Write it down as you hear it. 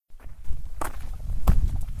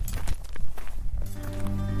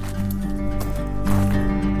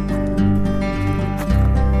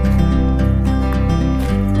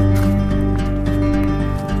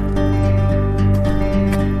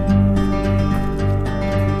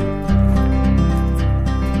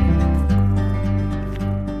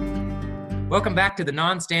welcome back to the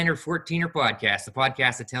Non-Standard 14er podcast, the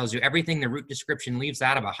podcast that tells you everything the route description leaves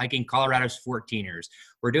out about hiking Colorado's 14ers.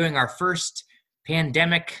 We're doing our first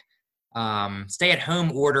pandemic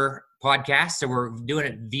stay-at-home order podcast, so we're doing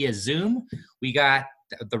it via Zoom. We got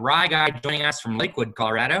the RyGuy joining us from Lakewood,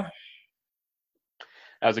 Colorado.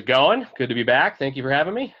 How's it going? Good to be back. Thank you for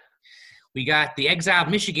having me. We got the exiled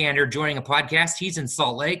Michigander joining a podcast. He's in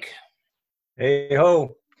Salt Lake. Hey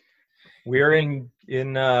ho, we're in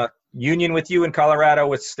union with you in Colorado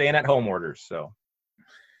with staying at home orders. So,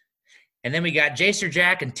 and then we got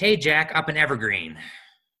JacerJack and TayJack up in Evergreen.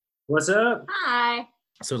 What's up? Hi.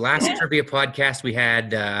 So last trivia podcast we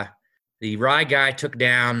had the RyGuy took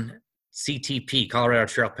down CTP, Colorado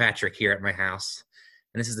Trail Patrick, here at my house.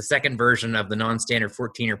 And this is the second version of the Non-Standard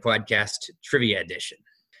 14er podcast trivia edition.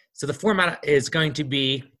 So the format is going to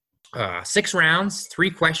be 6 rounds,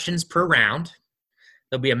 3 questions per round.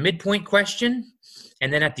 There'll be a midpoint question,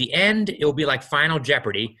 and then at the end, it will be like Final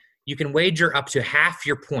Jeopardy. You can wager up to half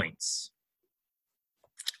your points.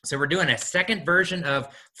 So we're doing a second version of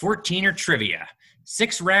 14er trivia.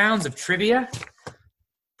 6 rounds of trivia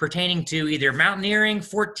pertaining to either mountaineering,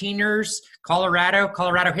 14ers,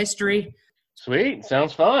 Colorado history. Sweet.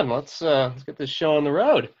 Sounds fun. Let's get this show on the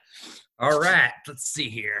road. All right. Let's see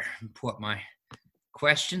here. Pull up my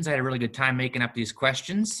questions. I had a really good time making up these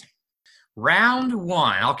questions. Round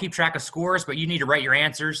 1. I'll keep track of scores, but you need to write your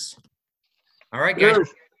answers. All right, guys.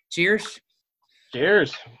 Cheers.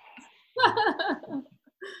 Cheers.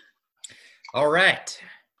 All right.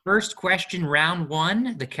 First question, round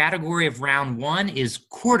 1. The category of round 1 is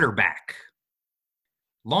quarterback.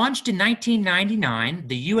 Launched in 1999,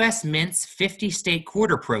 the U.S. Mint's 50-state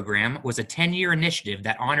quarter program was a 10-year initiative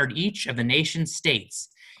that honored each of the nation's states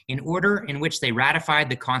in order in which they ratified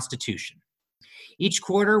the Constitution. Each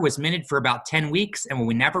quarter was minted for about 10 weeks and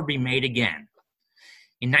will never be made again.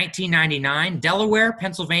 In 1999, Delaware,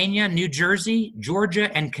 Pennsylvania, New Jersey,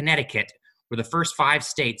 Georgia, and Connecticut were the first 5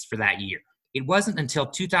 states for that year. It wasn't until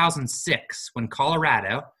 2006 when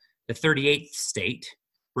Colorado, the 38th state,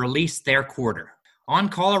 released their quarter. On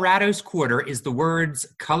Colorado's quarter is the words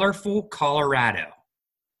 "Colorful Colorado,"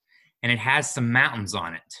 and it has some mountains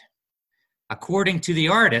on it. According to the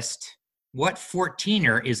artist, what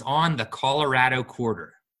 14er is on the Colorado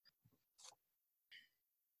quarter?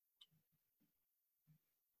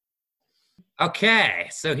 Okay,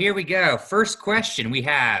 so here we go. First question we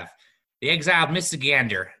have. The exiled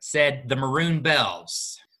Michigander said the Maroon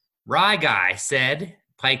Bells. RyGuy said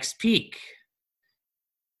Pikes Peak.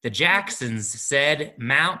 The Jacksons said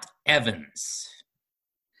Mount Evans.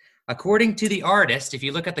 According to the artist, if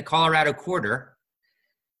you look at the Colorado quarter,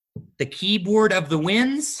 the keyboard of the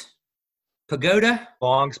winds, Pagoda,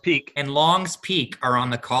 Long's Peak, and Long's Peak are on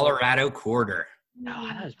the Colorado quarter. No,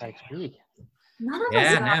 that was Pikes Peak. None of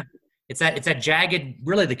us know. No. It's that jagged,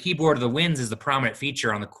 really the keyboard of the winds is the prominent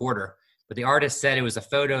feature on the quarter. But the artist said it was a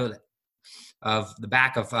photo of the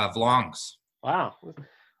back of Long's. Wow.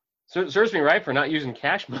 So it serves me right for not using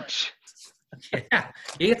cash much. Yeah,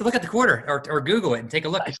 you have to look at the quarter or Google it and take a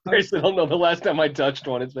look. I seriously don't know the last time I touched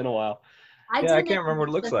one. It's been a while. I can't remember what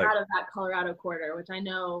it looks like. Out of that Colorado quarter, which I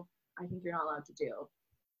think you're not allowed to do.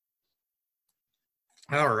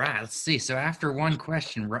 All right, let's see. So after one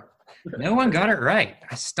question, no one got it right.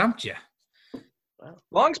 I stumped you.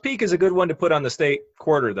 Long's Peak is a good one to put on the state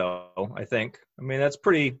quarter, though, I think. I mean, that's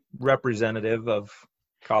pretty representative of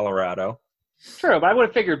Colorado. True, but I would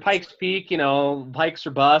have figured Pikes Peak, Pikes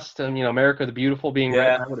or bust, and, America the Beautiful being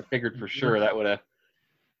red. I would have figured for sure that would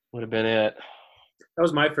have been it. That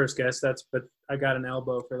was my first guess. But I got an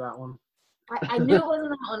elbow for that one. I knew it wasn't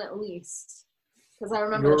that one at least, because I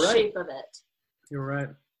remember the shape of it. You're right.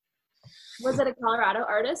 Was it a Colorado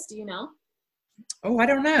artist? Do you know? Oh, I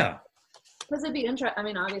don't know. Because it'd be interesting. I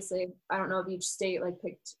mean, obviously, I don't know if each state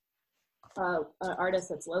picked an artist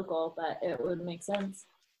that's local, but it would make sense.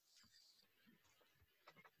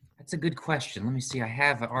 That's a good question. Let me see. I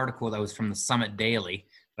have an article that was from the Summit Daily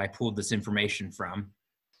that I pulled this information from.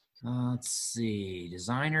 Let's see.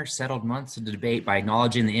 Designer settled months of debate by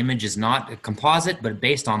acknowledging the image is not a composite, but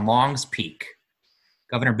based on Long's Peak.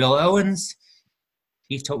 Governor Bill Owens,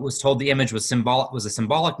 was told the image was a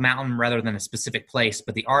symbolic mountain rather than a specific place,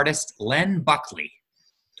 but the artist, Len Buckley,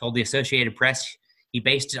 told the Associated Press he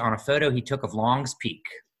based it on a photo he took of Long's Peak,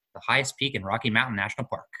 the highest peak in Rocky Mountain National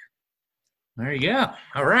Park. There you go.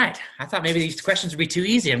 All right. I thought maybe these questions would be too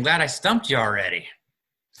easy. I'm glad I stumped you already.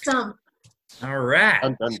 All right.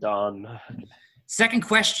 Dun, dun, dun. Second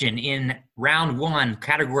question in round 1,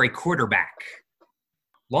 category quarterback.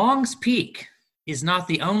 Long's Peak is not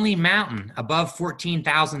the only mountain above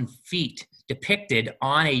 14,000 feet depicted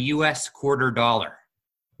on a U.S. quarter dollar.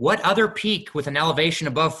 What other peak with an elevation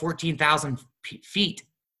above 14,000 feet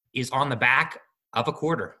is on the back of a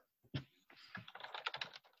quarter?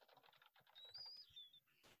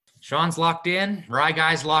 Sean's locked in.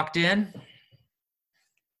 RyGuy's locked in.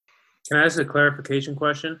 Can I ask a clarification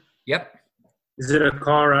question? Yep. Is it a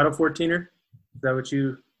Colorado 14er?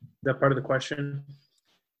 Is that part of the question?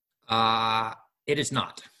 It is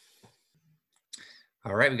not.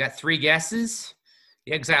 All right, we got 3 guesses.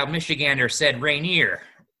 The exiled Michigander said Rainier.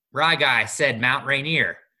 RyGuy said Mount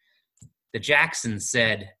Rainier. The Jacksons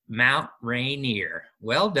said Mount Rainier.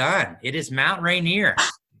 Well done. It is Mount Rainier.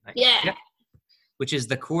 Yeah. Yep. Which is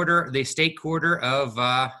the state quarter of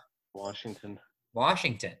Washington.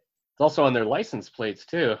 Washington. It's also on their license plates,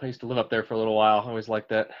 too. I used to live up there for a little while. I always liked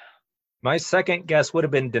that. My second guess would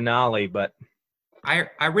have been Denali, but I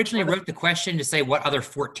originally wrote the question to say what other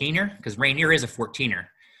 14er, because Rainier is a 14er.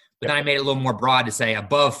 But then I made it a little more broad to say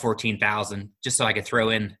above 14,000, just so I could throw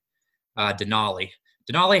in Denali.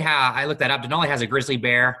 Denali, I looked that up. Denali has a grizzly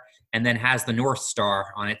bear and then has the North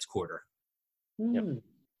Star on its quarter. Yep.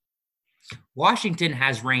 Washington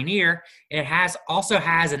has Rainier, and it also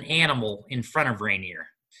has an animal in front of Rainier.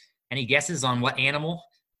 Any guesses on what animal?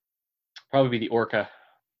 Probably be the orca.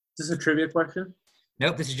 Is this a trivia question?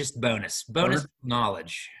 Nope, this is just bonus. Bonus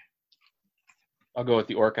knowledge. I'll go with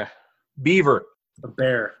the orca. beaver. A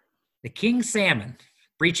bear. The king salmon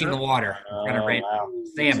breaching the water. Wow.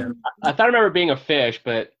 Salmon. I thought I remember it being a fish,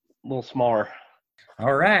 but a little smaller.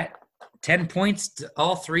 All right. 10 points to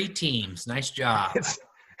all 3 teams. Nice job.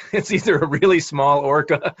 It's either a really small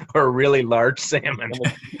orca or a really large salmon.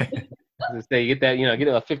 Say you get that, get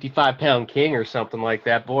a 55-pound king or something like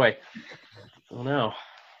that. Boy, I don't know.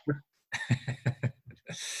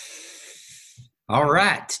 All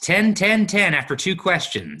right. 10, 10, 10 after 2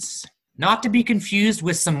 questions. Not to be confused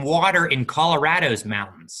with some water in Colorado's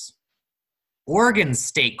mountains. Oregon's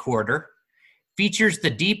state quarter features the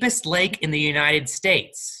deepest lake in the United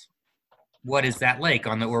States. What is that lake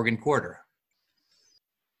on the Oregon quarter?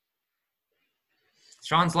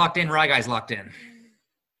 Sean's locked in. RyGuy's locked in.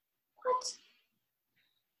 What?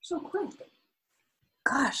 So quick.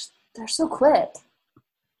 Gosh, they're so quick.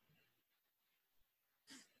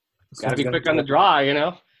 Got to be quick on the draw,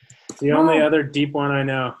 It's the only other deep one I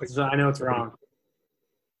know. So I know it's wrong.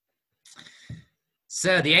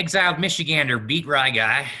 So the exiled Michigander beat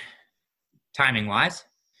RyGuy, timing-wise.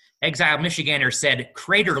 Exiled Michigander said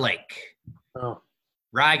Crater Lake. Oh.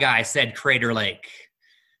 RyGuy said Crater Lake.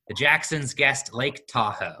 The Jacksons guessed Lake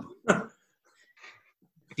Tahoe.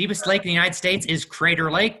 Deepest lake in the United States is Crater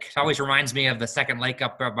Lake. It always reminds me of the second lake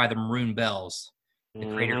up by the Maroon Bells. The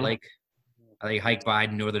Crater Lake. They hike by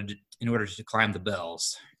in order to climb the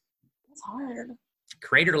bells. That's hard.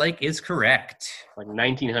 Crater Lake is correct. Like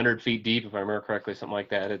 1,900 feet deep, if I remember correctly, something like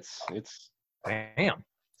that. It's Damn.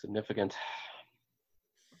 significant.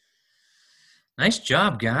 Nice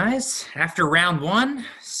job, guys. After round 1,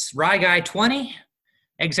 RyGuy 20,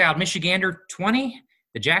 exiled Michigander 20,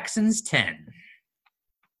 the Jacksons 10.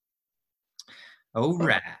 All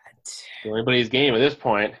right. Anybody's game at this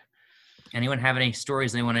point. Anyone have any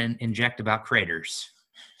stories they want to inject about craters?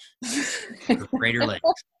 Or Crater Lakes?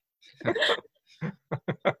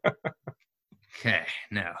 Okay,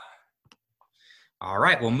 no. All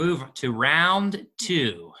right, we'll move to round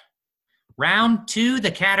 2. Round 2,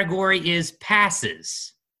 the category is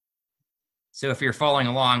passes. So if you're following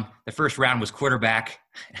along, the first round was quarterback,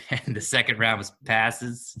 and the second round was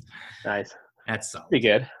passes. Nice. That's solid. Pretty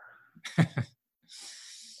good.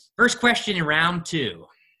 First question in round 2.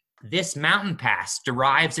 This mountain pass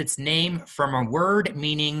derives its name from a word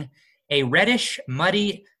meaning a reddish,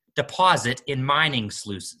 muddy deposit in mining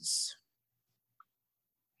sluices.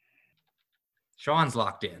 Sean's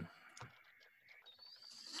locked in.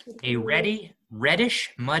 A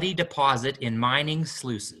reddish, muddy deposit in mining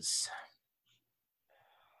sluices.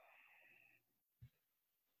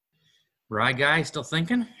 RyGuy, still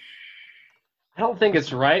thinking? I don't think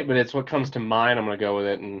it's right, but it's what comes to mind. I'm going to go with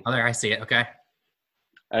it. And Oh, there, I see it. Okay.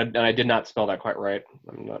 I did not spell that quite right.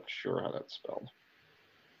 I'm not sure how that's spelled.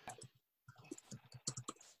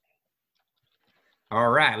 All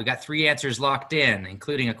right, we got 3 answers locked in,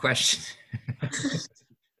 including a question.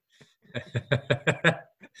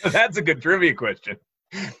 That's a good trivia question.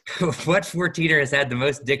 What 14er has had the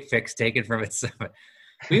most dick pics taken from its summit?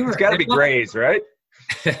 It's got to be Gray's, right?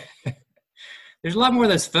 There's a lot more of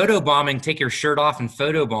those photo bombing, take your shirt off and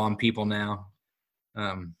photobomb people now.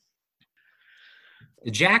 The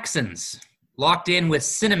Jacksons locked in with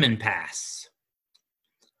Cinnamon Pass.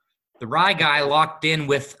 The RyGuy locked in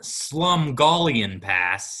with Slumgullion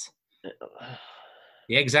Pass.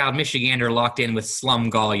 The exiled Michigander locked in with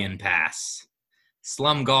Slumgullion Pass.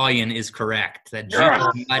 Slumgullion is correct. That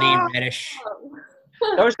juicy, muddy, reddish.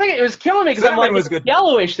 I was thinking it was killing me because I'm Cinnamon like, was it's good.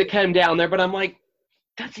 yellowish that came down there, but I'm like,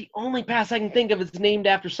 that's the only pass I can think of that's named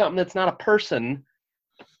after something that's not a person.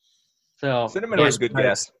 So Cinnamon was a good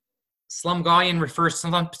guess. Slumgullion refers,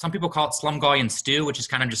 some people call it Slumgullion stew, which is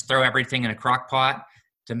kind of just throw everything in a crock pot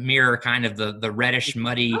to mirror kind of the reddish,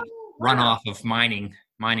 muddy runoff of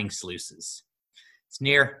mining sluices. It's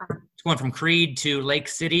going from Creed to Lake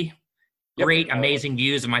City. Great, amazing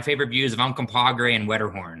views. My favorite views of Uncompahgre and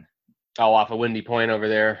Wetterhorn. Oh, off of Windy Point over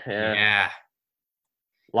there. Yeah.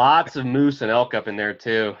 Lots of moose and elk up in there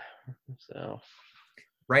too. So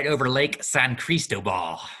right over Lake San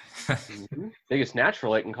Cristobal. Biggest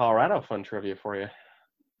natural lake in Colorado. Fun trivia for you.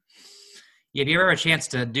 Yeah, if you ever have a chance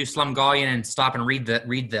to do Slumgullion and stop and read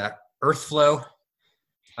the earth flow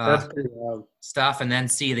That's pretty wild. stuff, and then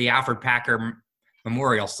see the Alfred Packer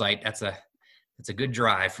Memorial Site, that's a good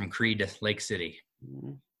drive from Creed to Lake City.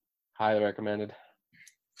 Highly recommended.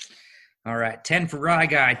 All right, 10 for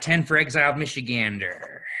RyGuy, 10 for Exiled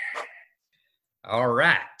Michigander. All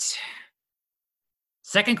right.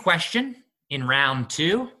 Second question in round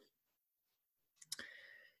 2.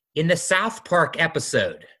 In the South Park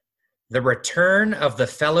episode, The Return of the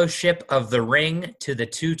Fellowship of the Ring to the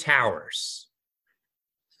Two Towers.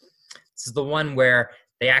 This is the one where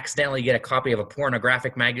they accidentally get a copy of a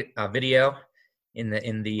pornographic video in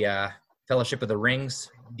the Fellowship of the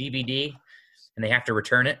Rings DVD, and they have to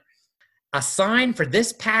return it. A sign for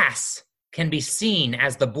this pass can be seen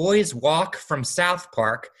as the boys walk from South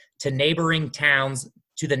Park to the neighboring town's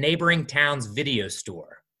video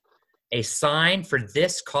store. A sign for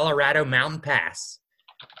this Colorado Mountain Pass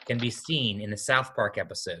can be seen in the South Park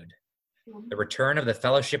episode, The Return of the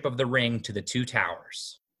Fellowship of the Ring to the Two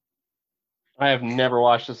Towers. I have never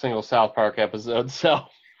watched a single South Park episode, so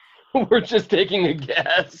we're just taking a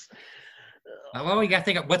guess. Well, we got to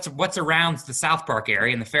think of what's around the South Park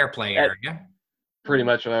area and the Fairplay area. Pretty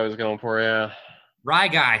much what I was going for, yeah.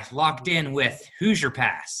 RyGuy locked in with Hoosier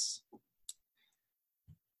Pass.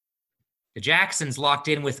 The Jacksons locked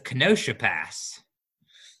in with Kenosha Pass.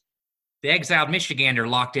 The Exiled Michigander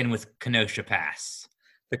locked in with Kenosha Pass.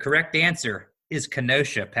 The correct answer is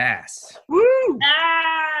Kenosha Pass. Woo!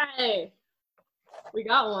 Hey! We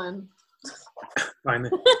got one.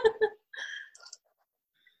 Finally.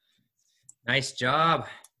 Nice job.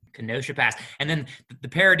 Kenosha Pass. And then the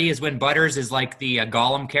parody is when Butters is like the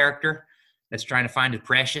Gollum character that's trying to find his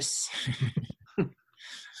precious.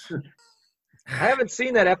 I haven't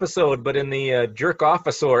seen that episode, but in the Jerk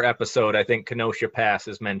Officer episode, I think Kenosha Pass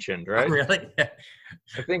is mentioned, right? Oh, really? I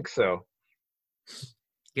think so.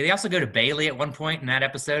 Yeah, they also go to Bailey at one point in that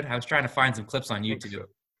episode. I was trying to find some clips on YouTube. So.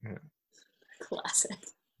 Yeah. Classic.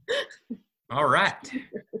 All right.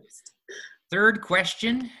 Third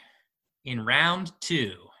question in round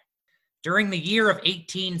 2. During the year of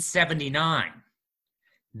 1879,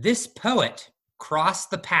 this poet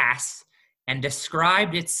crossed the pass and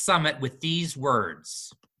described its summit with these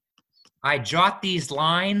words. I jot these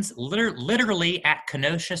lines literally at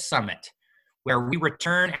Kenosha Summit, where we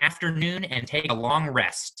return afternoon and take a long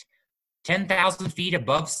rest, 10,000 feet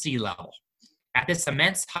above sea level. At this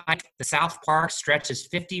immense height, the South Park stretches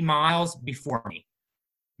 50 miles before me.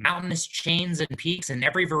 Mountainous chains and peaks in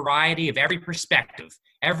every variety of every perspective,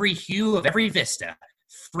 every hue of every vista,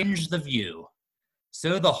 fringe the view.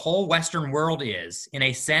 So the whole Western world is, in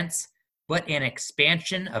a sense, but an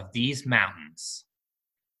expansion of these mountains.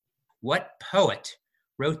 What poet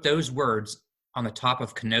wrote those words on the top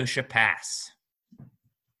of Kenosha Pass?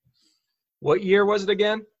 What year was it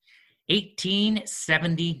again?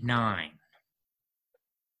 1879.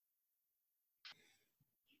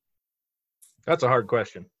 That's a hard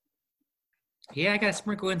question. Yeah, I got to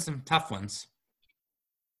sprinkle in some tough ones.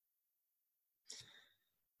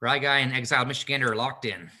 RyGuy and Exiled Michigander are locked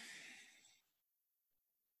in.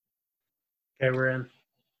 Okay, we're in.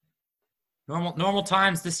 Normal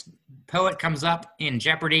times, this poet comes up in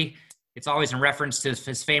Jeopardy. It's always in reference to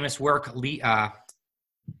his famous work,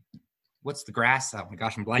 what's the grass? Oh my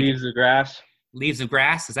gosh, I'm blanking. Leaves of Grass. Leaves of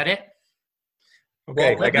Grass, is that it?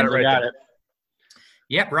 Okay, Walt I got it right there.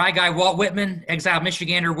 Yep, RyGuy, Walt Whitman, Exiled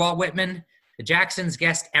Michigander, Walt Whitman. The Jacksons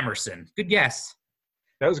guessed Emerson. Good guess.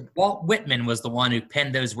 That was Walt Whitman was the one who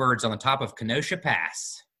penned those words on the top of Kenosha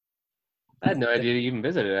Pass. I had no idea you even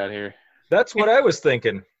visited out here. That's what I was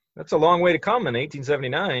thinking. That's a long way to come in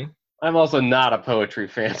 1879. I'm also not a poetry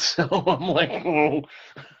fan, so I'm like,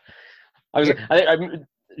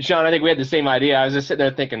 Sean, I think we had the same idea. I was just sitting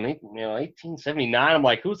there thinking, 1879. I'm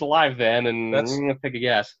like, who's alive then? And I'm gonna take a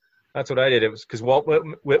guess. That's what I did. It was because Walt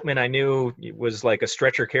Whitman, I knew was like a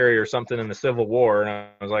stretcher carrier or something in the Civil War, and I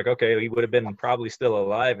was like, okay, he would have been probably still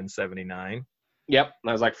alive in '79. Yep. And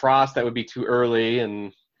I was like, Frost, that would be too early.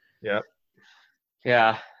 And Yep.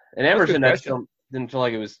 yeah. And That's a good Emerson, that question. still didn't feel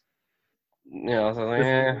like it was, so I was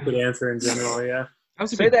like, Good answer in general, yeah. That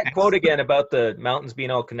was a Say good that guess. quote again about the mountains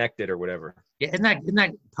being all connected or whatever. Yeah, isn't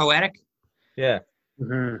that poetic? Yeah.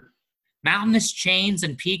 Mm-hmm. Mountainous chains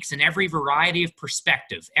and peaks in every variety of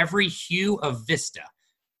perspective, every hue of vista,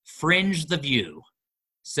 fringe the view.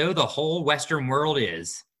 So the whole Western world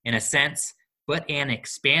is, in a sense, but an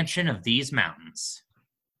expansion of these mountains.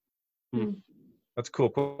 That's a cool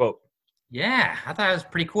quote. Yeah, I thought it was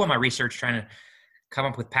pretty cool in my research trying to come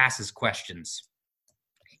up with passes questions.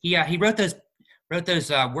 He wrote those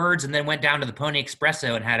words and then went down to the Pony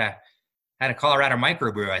Expresso and had a Colorado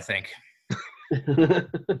microbrew, I think.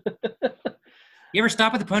 You ever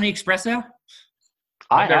stop at the Pony Expresso?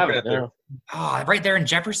 I I've never haven't. been there. No. Oh, right there in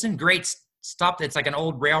Jefferson. Great stop. It's like an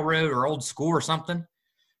old railroad or old school or something.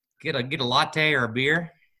 Get a latte or a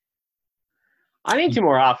beer. I need to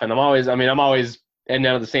more often. I'm always heading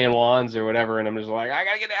down to the San Juans or whatever, and I'm just like, I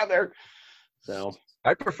gotta get down there. So,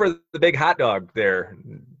 I prefer the big hot dog there.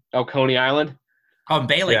 oh, Coney Island. Oh, and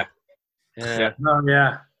Bailey. Yeah. Yeah. Oh,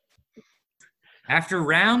 yeah. After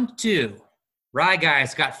round 2,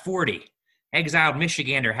 RyGuy's got 40. Exiled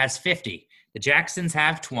Michigander has 50. The Jacksons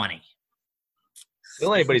have 20.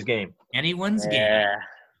 Still anybody's game. Anyone's game. Yeah. Is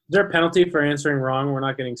there a penalty for answering wrong? We're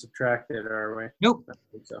not getting subtracted, are we? Nope. I don't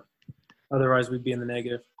think so. Otherwise, we'd be in the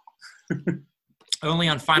negative. Only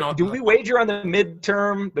on final. Do we wager on the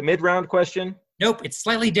mid-round question? Nope. It's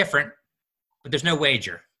slightly different, but there's no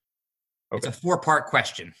wager. Okay. It's a 4-part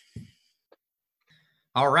question.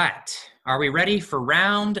 All right. Are we ready for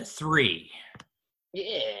round 3?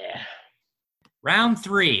 Yeah. Round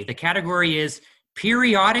 3. The category is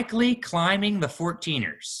periodically climbing the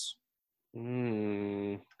 14ers.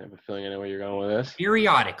 I have a feeling I know where you're going with this.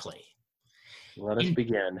 Periodically. Let us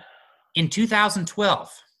begin. In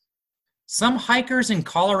 2012, some hikers in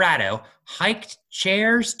Colorado hiked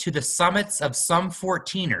chairs to the summits of some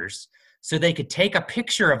 14ers so they could take a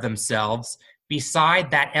picture of themselves beside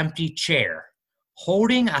that empty chair,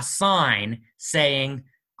 holding a sign saying,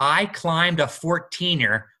 "I climbed a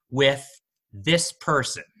 14er with this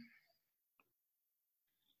person."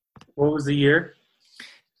 What was the year?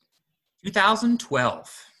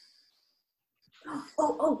 2012.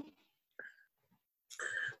 Oh.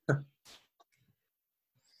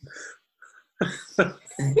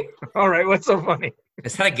 All right, what's so funny?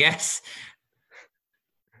 Is that a guess?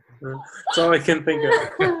 That's all I can think of.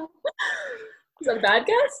 Is that a bad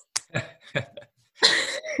guess?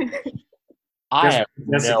 I have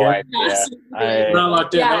Yes, no again. idea. Not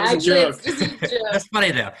locked in. Yeah, That was a actually, joke. it's just a joke. That's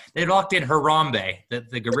funny, though. They locked in Harambe,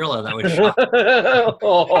 the gorilla that was shot.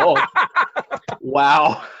 Oh,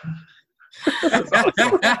 wow.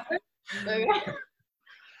 Okay.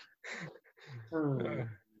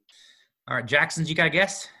 All right, Jackson's, you got a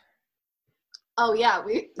guess? Oh yeah,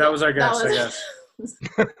 That was our guess, that I was-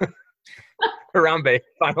 guess. Harambe,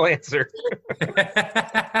 final answer.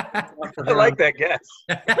 I like that guess.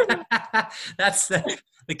 That's the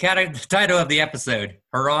title of the episode.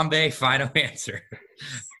 Harambe, final answer.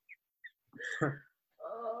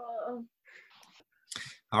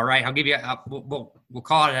 All right, I'll give you. We'll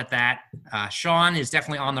call it at that. Sean is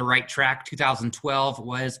definitely on the right track. 2012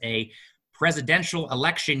 was a presidential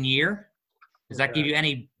election year. Does that give you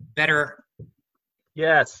any better?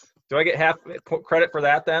 Yes. Do I get half credit for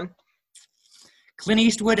that then? Clint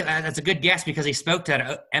Eastwood, that's a good guess because he spoke to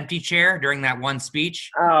an empty chair during that one speech.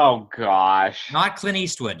 Oh, gosh. Not Clint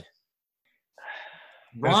Eastwood.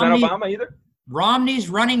 Was that Obama either? Romney's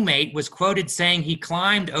running mate was quoted saying he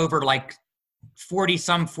climbed over like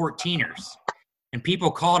 40-some 14ers. And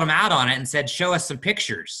people called him out on it and said, show us some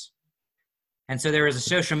pictures. And so there was a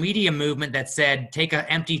social media movement that said, take an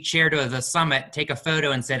empty chair to the summit, take a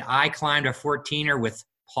photo, and said, I climbed a 14er with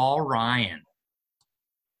Paul Ryan.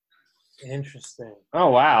 Interesting. Oh,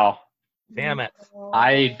 wow. Damn it.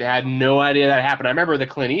 I had no idea that happened. I remember the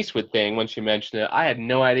Clint Eastwood thing when she mentioned it. I had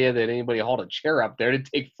no idea that anybody hauled a chair up there to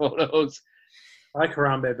take photos. I like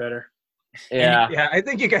Harambe better. Yeah. Yeah, I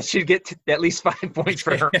think you guys should get at least 5 points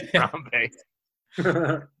for Harambe.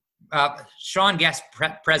 Sean guessed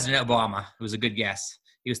President Obama. It was a good guess.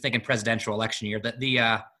 He was thinking presidential election year.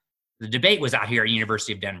 The debate was out here at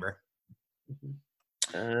University of Denver.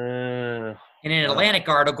 In an Atlantic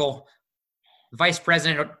article, the vice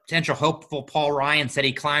presidential hopeful Paul Ryan said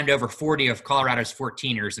he climbed over 40 of Colorado's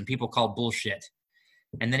 14ers, and people called bullshit.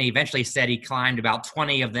 And then he eventually said he climbed about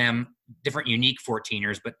 20 of them, different unique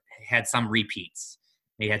 14ers, but had some repeats.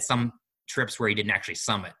 He had some trips where he didn't actually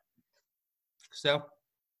summit. So,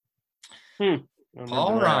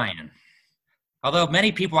 Paul Ryan. Although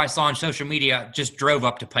many people I saw on social media just drove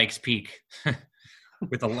up to Pikes Peak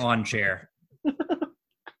with a lawn chair.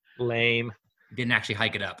 Lame. Didn't actually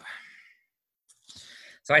hike it up.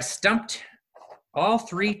 So I stumped all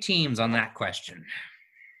 3 teams on that question.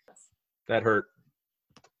 That hurt.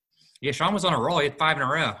 Yeah, Sean was on a roll. He had 5 in a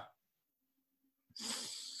row.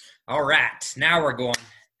 All right. Now we're going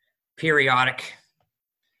periodic.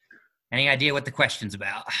 Any idea what the question's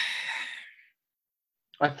about?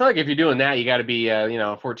 I feel like if you're doing that, you got to be,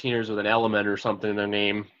 14ers with an element or something in their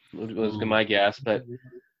name. Was my guess, but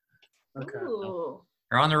Okay. Ooh.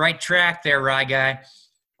 You're on the right track there, RyGuy.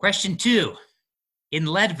 Question 2. In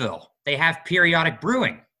Leadville, they have periodic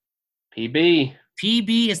brewing. PB.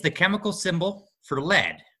 PB is the chemical symbol for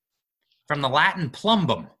lead, from the Latin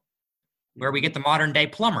plumbum, where we get the modern day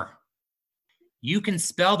plumber. You can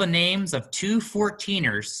spell the names of 2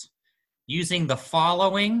 14ers using the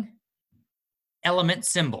following element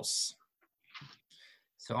symbols.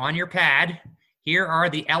 So on your pad, here are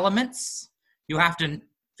the elements. You have to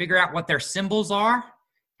figure out what their symbols are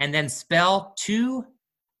and then spell 2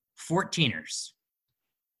 14ers.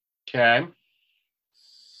 Okay.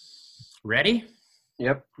 Ready?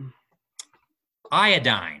 Yep.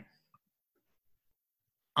 Iodine,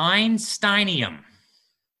 einsteinium,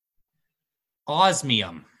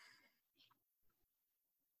 osmium,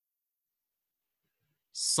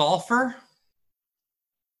 sulfur,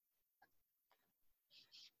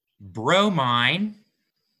 bromine,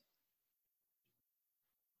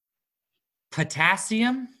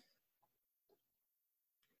 potassium,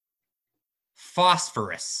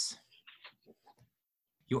 phosphorus.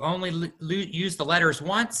 You only use the letters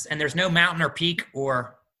once, and there's no mountain or peak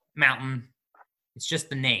or mountain. It's just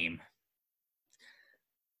the name.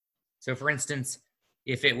 So, for instance,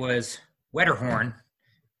 if it was Wetterhorn,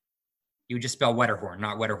 you would just spell Wetterhorn,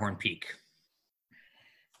 not Wetterhorn Peak.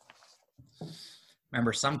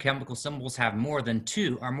 Remember, some chemical symbols have more than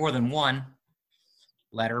 2 or more than 1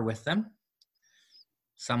 letter with them.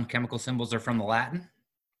 Some chemical symbols are from the Latin.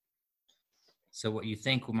 So what you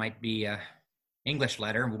think might be an English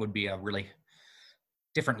letter would be a really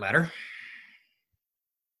different letter.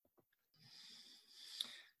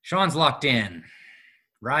 Sean's locked in.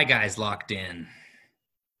 RyGuy's locked in.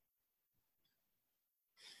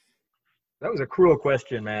 That was a cruel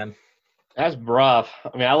question, man. That's rough.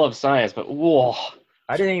 I mean, I love science, but whoa.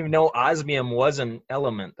 I didn't even know osmium was an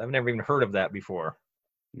element. I've never even heard of that before.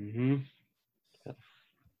 Mm-hmm.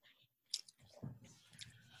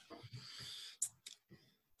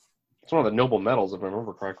 It's one of the noble metals, if I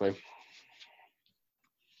remember correctly.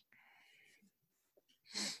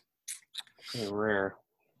 Very rare.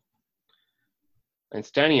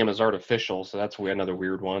 Einsteinium is artificial, so that's another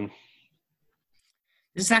weird one.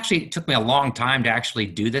 This actually took me a long time to actually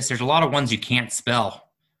do this. There's a lot of ones you can't spell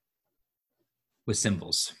with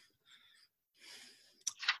symbols.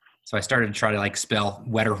 So I started to try to spell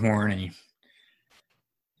Wetterhorn, and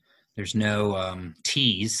there's no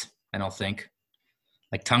T's, I don't think.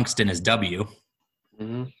 Like tungsten is W.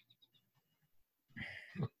 Mm-hmm.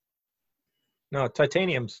 No,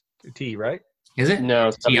 titanium's T, right? Is it? No,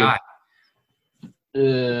 it's TI.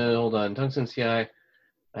 Hold on. Tungsten CI. I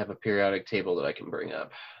have a periodic table that I can bring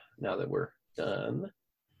up now that we're done.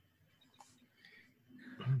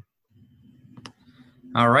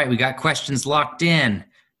 All right, we got questions locked in.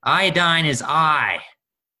 Iodine is I.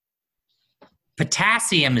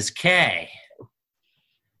 Potassium is K.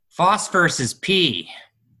 Phosphorus is P.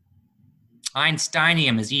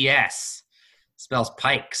 Einsteinium is ES. Spells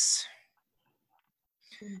pikes.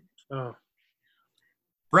 Oh.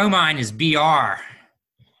 Bromine is BR.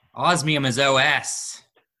 Osmium is OS.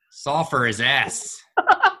 Sulfur is S.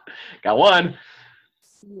 Got one.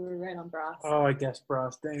 You were right on Bros. Oh, I guess,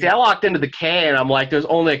 bros. Dang. See, I locked into the K, and I'm like, there's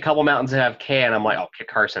only a couple mountains that have K, and I'm like, oh, Kit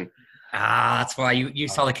Carson. Ah, that's why you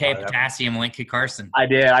saw the K potassium went Kit Carson. I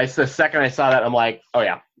did. The second I saw that, I'm like, oh,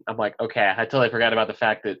 yeah. I'm like, okay. I totally forgot about the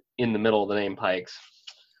fact that in the middle of the name Pikes.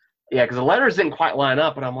 Yeah, because the letters didn't quite line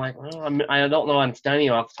up, and I'm like, well, I don't know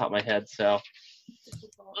Einsteinium off the top of my head, so.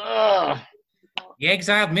 Ugh. The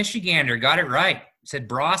exiled Michigander got it right. Said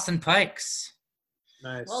Bros and Pikes.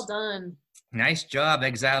 Nice. Well done. Nice job,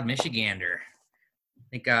 exiled Michigander. I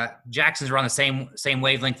think Jacksons were on the same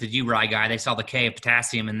wavelength as you, RyGuy. They saw the K of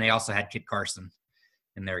potassium, and they also had Kit Carson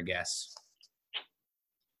in their guess.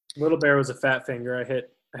 Little Bear was a fat finger. I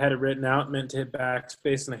had it written out, meant to hit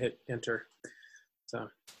backspace, and I hit enter. So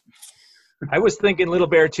I was thinking Little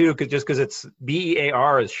Bear too, because it's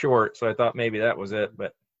BEAR is short, so I thought maybe that was it.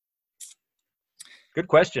 But good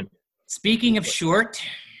question. Speaking of short,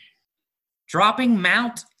 dropping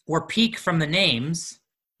mount or peak from the names,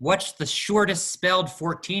 what's the shortest spelled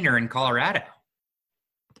 14er in Colorado?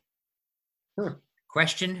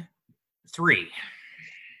 Question 3.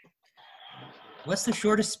 What's the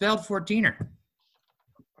shortest spelled 14er?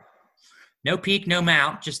 No peak, no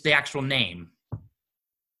mount, just the actual name.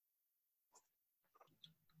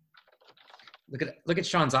 Look at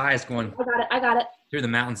Sean's eyes going. I got it. Through the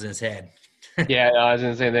mountains in his head. Yeah, no, I was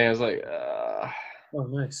doing the same thing. I was like, Oh,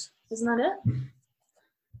 nice. Isn't that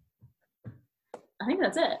it? I think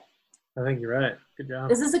that's it. I think you're right. Good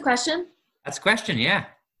job. Is this a question? That's a question, yeah.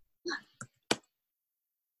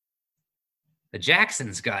 The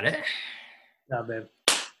Jacksons got it. Yeah, babe.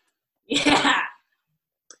 Yeah.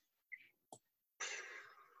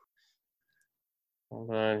 hold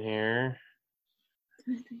on here.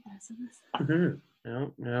 Mhm.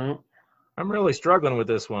 No. I'm really struggling with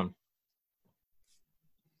this one.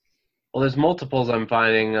 Well, there's multiples I'm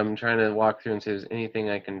finding. I'm trying to walk through and see if there's anything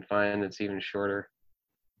I can find that's even shorter.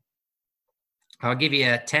 I'll give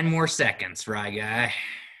you 10 more seconds, RyGuy.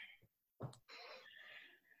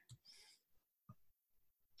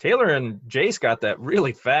 Taylor and Jace got that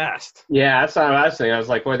really fast. Yeah, that's what I was saying. I was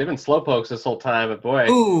like, boy, they've been slowpokes this whole time, but boy,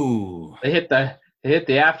 Ooh. they hit the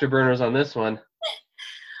afterburners on this one.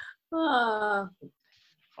 Oh.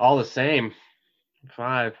 All the same.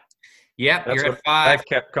 5. Yep, That's you're what at 5. I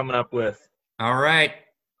kept coming up with. All right.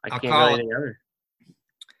 I I'll can't call go it. anything other.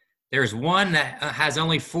 There's one that has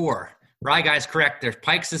only 4. RyGuy's correct. There's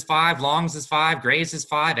Pikes is 5, Longs is 5, Grays is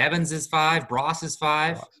 5, Evans is 5, Bross is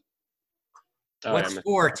 5. Oh, What's yeah,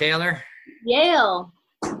 4, Taylor? Yale.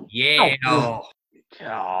 Yale. Oh.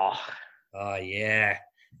 Oh, yeah.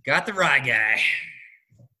 Got the RyGuy.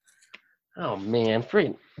 Oh man,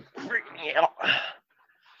 freaking yeah.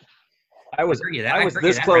 I was heard you that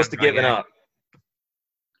this close round, to giving RyGuy. up.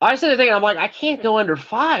 I said the thing. I'm like, I can't go under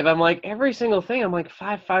 5. I'm like, every single thing. I'm like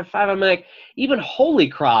 5, 5, 5. I'm like, even Holy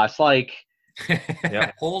Cross. Like,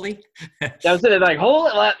 Yep. Holy. I was sitting like,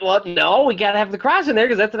 what? No, we gotta have the cross in there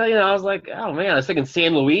because that's I was like, oh man. I was thinking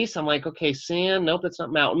San Luis. I'm like, okay, San. Nope, that's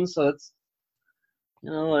not mountain. So it's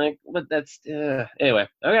like, but that's anyway.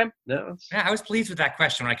 Okay, no. Yeah, I was pleased with that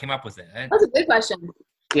question when I came up with it. That's a good question.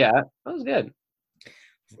 Yeah, that was good.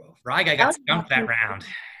 RyGuy got stumped that round.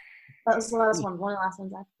 That was the last one. One of the last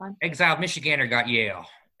ones I could find. Exiled Michigander got Yale,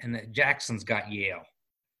 and the Jacksons got Yale.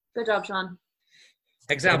 Good job, Sean.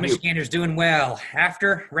 Exiled Michigander's doing well.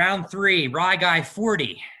 After round 3, RyGuy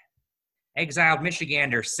 40. Exiled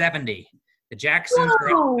Michigander 70. The Jacksons are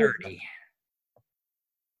Whoa. at 30.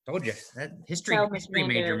 Told you. That history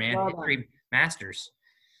major, man. Well history masters.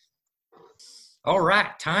 All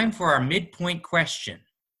right, time for our midpoint question.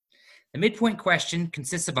 The midpoint question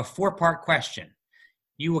consists of a 4-part question.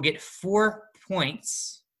 You will get 4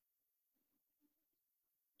 points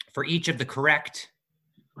for each of the correct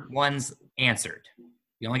ones answered.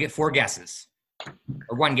 You only get 4 guesses,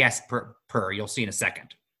 or 1 guess per. You'll see in a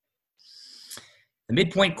second. The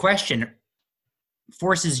midpoint question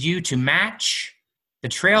forces you to match the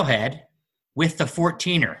trailhead with the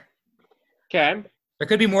 14er. Okay. There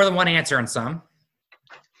could be more than one answer on some.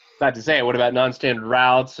 About to say, what about non-standard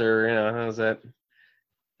routes or how's that?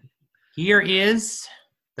 Here is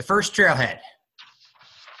the first trailhead.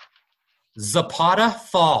 Zapata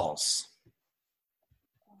Falls.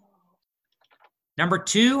 Number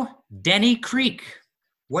 2, Denny Creek.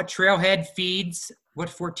 What trailhead feeds what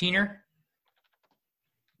 14er?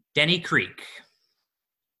 Denny Creek.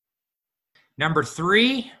 Number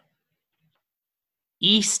 3,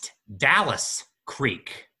 East Dallas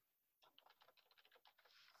Creek.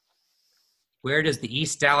 Where does the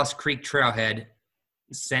East Dallas Creek trailhead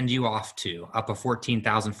send you off to? Up a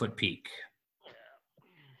 14,000-foot peak.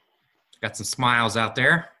 Got some smiles out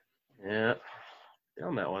there. Yeah,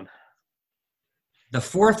 on that one. The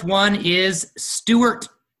 4th one is Stewart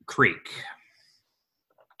Creek.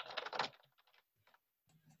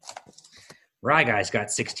 RyGuy's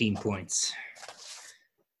got 16 points.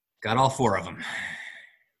 Got all 4 of them.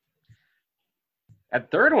 That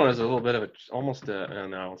third one is a little bit of almost no,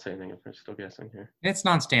 I won't say anything. I'm still guessing here. It's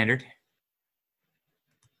non-standard.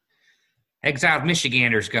 Exiled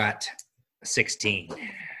Michigander's got 16.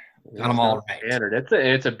 Got them all right. Standard.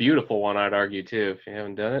 It's a beautiful one, I'd argue, too. If you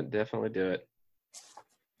haven't done it, definitely do it.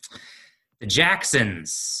 The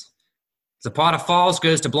Jacksons. Zapata Falls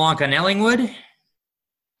goes to Blanca and Ellingwood.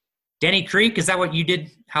 Denny Creek, is that what you did?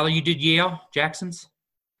 How you did Yale, Jacksons?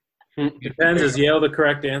 Depends. Is Yale the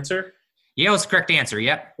correct answer? Yale's the correct answer,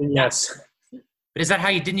 yep. Yes. But is that how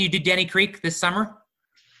didn't you do Denny Creek this summer?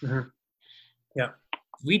 Mm-hmm. Yeah.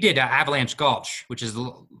 We did Avalanche Gulch, which is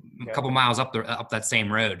a couple miles up that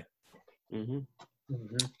same road. Mm-hmm.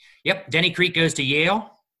 Yep, Denny Creek goes to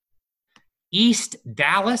Yale. East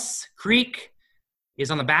Dallas Creek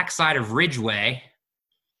is on the backside of Ridgeway,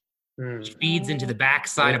 which feeds into the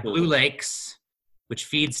backside of Blue Lakes, which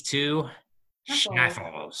feeds to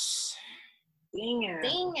Schnaffles. Dang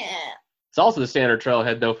it. It's also the standard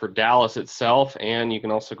trailhead, though, for Dallas itself, and you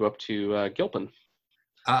can also go up to Gilpin.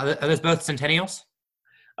 Are those both centennials?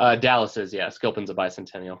 Dallas is, yes. Gilpin's a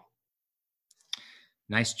bicentennial.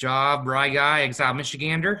 Nice job, RyGuy, Exile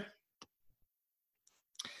Michigander.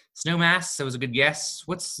 Snowmass, that was a good guess.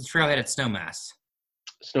 What's the trailhead at Snowmass?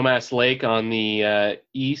 Snowmass Lake on the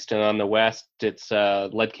east, and on the west, it's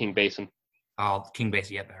Lead King Basin. Oh, King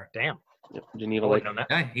Basin, yep. Damn. Yep, Geneva Lake.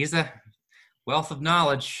 Okay, he's a wealth of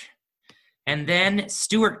knowledge. And then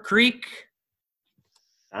Stewart Creek.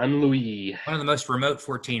 San Luis. One of the most remote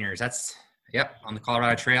 14ers. That's, on the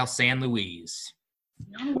Colorado Trail, San Luis.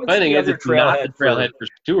 I think it's not the trailhead for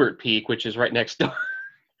Stewart Peak, which is right next door.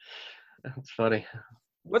 That's funny.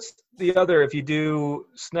 What's the other, if you do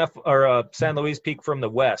San Luis Peak from the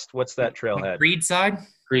west, what's that trailhead? Creed side?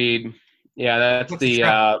 Creed. Yeah, that's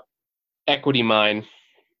the Equity Mine.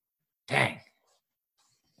 Dang.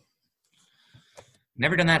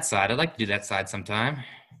 Never done that side. I'd like to do that side sometime.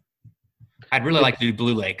 I'd really like to do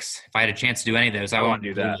Blue Lakes. If I had a chance to do any of those, I want to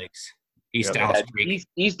do Blue Lakes. East Dallas Creek.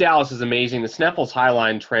 East Dallas is amazing. The Sneffels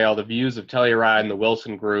Highline Trail, the views of Telluride and the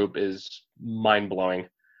Wilson Group is mind-blowing.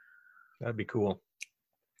 That'd be cool.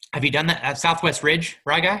 Have you done that at Southwest Ridge,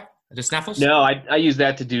 RyGuy? The Sneffels? No, I use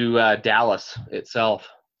that to do Dallas itself.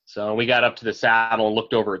 So we got up to the saddle and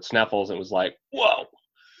looked over at Sneffels and it was like, whoa.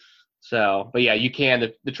 So, but yeah, you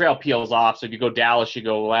can. The trail peels off. So if you go Dallas, you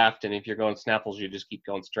go left. And if you're going Sneffels, you just keep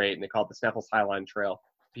going straight. And they call it the Sneffels Highline Trail.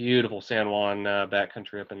 Beautiful San Juan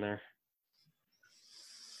backcountry up in there.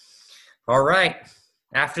 All right.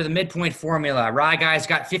 After the midpoint formula, RyGuy's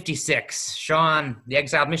got 56. Sean, the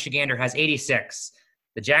exiled Michigander, has 86.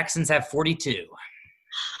 The Jacksons have 42.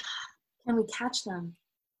 Can we catch them?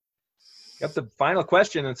 Got the final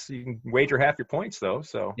question. You can wager half your points, though.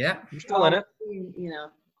 So yeah, you're still in it.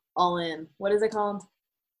 All in. What is it called?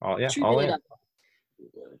 All in.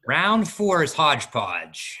 Round 4 is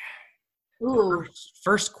hodgepodge. Ooh.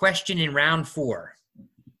 First question in round 4.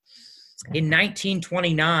 In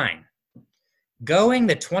 1929, going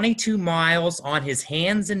the 22 miles on his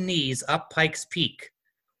hands and knees up Pikes Peak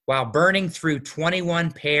while burning through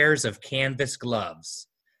 21 pairs of canvas gloves,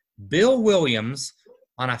 Bill Williams,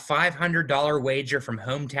 on a $500 wager from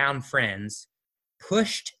hometown friends,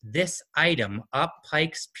 pushed this item up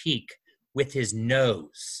Pikes Peak with his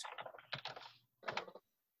nose.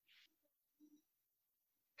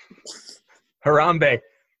 Harambe.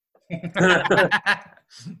 I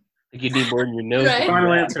think you need more in your nose. Right.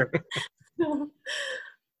 Final answer.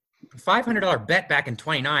 $500 bet back in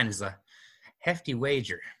 29 is a hefty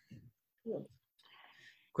wager. Of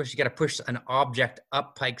course, you got to push an object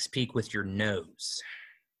up Pikes Peak with your nose.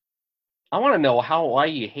 I want to know why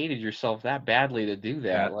you hated yourself that badly to do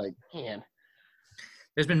that. Like, man.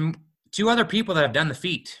 There's been 2 other people that have done the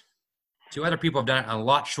feat. 2 other people have done it a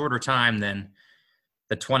lot shorter time than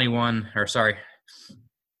the 21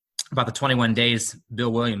 days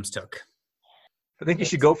Bill Williams took. I think you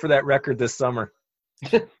should go for that record this summer.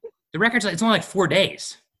 The record's it's only like 4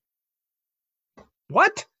 days.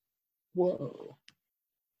 What? Whoa.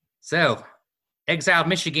 So, exiled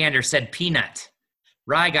Michigander said peanut.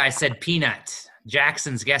 RyGuy said peanut.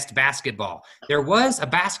 Jackson's guessed basketball. There was a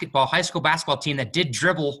high school basketball team that did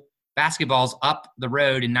dribble basketballs up the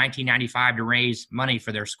road in 1995 to raise money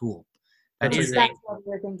for their school. That's what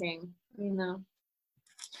we're thinking.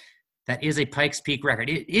 That is a Pikes Peak record.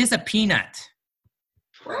 It is a peanut.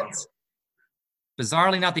 What?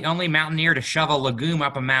 Bizarrely not the only mountaineer to shove a legume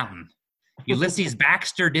up a mountain. Ulysses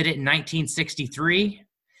Baxter did it in 1963,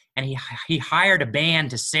 and he hired a band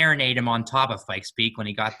to serenade him on top of Pikes Peak when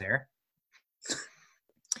he got there.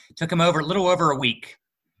 Took him a little over a week.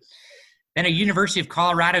 Then a University of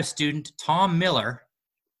Colorado student, Tom Miller,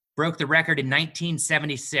 broke the record in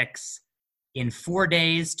 1976 in 4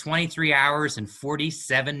 days, 23 hours, and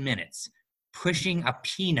 47 minutes, pushing a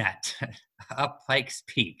peanut up Pikes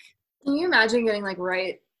Peak. Can you imagine getting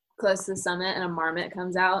right close to the summit and a marmot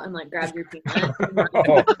comes out and grabs your peanut and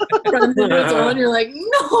runs into its own? You're like,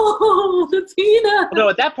 no, the peanut. No,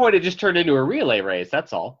 at that point it just turned into a relay race.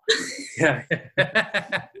 That's all. Yeah.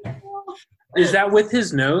 Is that with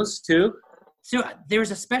his nose too? So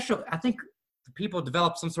there's a special. I think people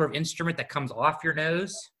develop some sort of instrument that comes off your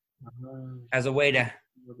nose as a way to.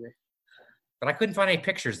 But I couldn't find any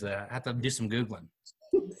pictures of that. I have to do some Googling.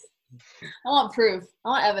 I want proof. I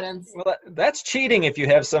want evidence. Well, that's cheating if you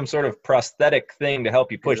have some sort of prosthetic thing to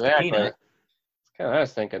help you push the peanut. kind of what I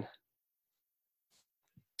was thinking.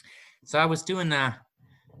 So I was doing,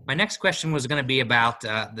 my next question was going to be about,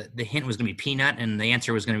 the hint was going to be peanut, and the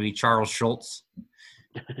answer was going to be Charles Schultz,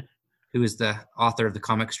 who is the author of the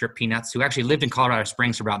comic strip Peanuts, who actually lived in Colorado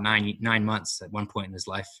Springs for about nine months at one point in his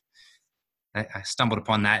life. I stumbled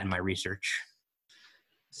upon that in my research.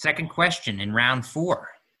 Second question in round 4.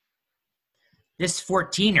 This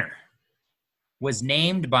 14er was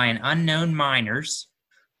named by an unknown miners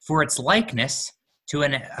for its likeness to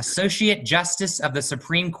an Associate Justice of the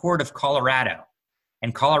Supreme Court of Colorado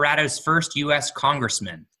and Colorado's first U.S.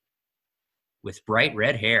 congressman with bright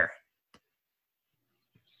red hair.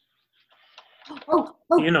 Oh.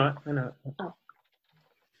 You know it. I know it. Oh.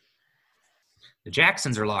 The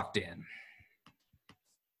Jacksons are locked in.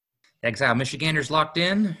 Exile Michiganders locked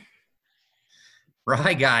in.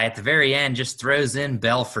 RyGuy at the very end just throws in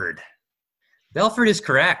Belford. Belford is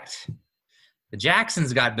correct. The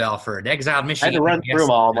Jacksons got Belford. Exiled Michigan. I had to run through them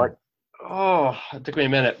all. I'm like, oh, it took me a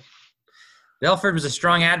minute. Belford was a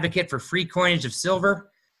strong advocate for free coinage of silver.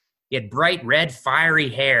 He had bright red, fiery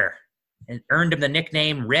hair and earned him the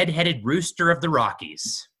nickname Red-Headed Rooster of the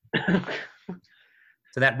Rockies. So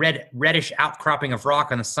that reddish outcropping of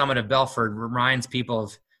rock on the summit of Belford reminds people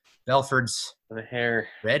of Belford's The hair.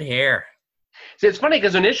 red hair. See, it's funny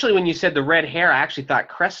because initially when you said the red hair, I actually thought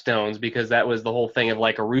Creststones because that was the whole thing of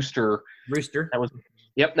like a rooster. Rooster. That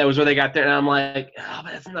was where they got there. And I'm like, oh,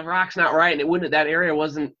 but the rock's not right. And that area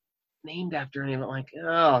wasn't named after any of it. Like,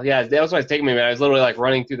 oh, yeah, that was why it's taking me a minute. I was literally like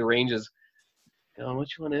running through the ranges going,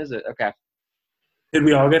 which one is it? Okay. Did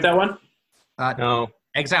we all get that one? No.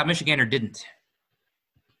 Exile Michigander didn't.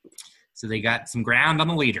 So they got some ground on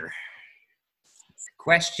the leader.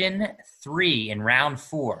 Question 3 in round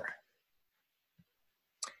 4.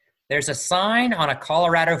 There's a sign on a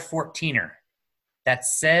Colorado 14er that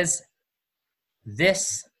says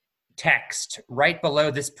this text right below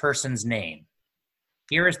this person's name.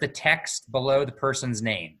 Here is the text below the person's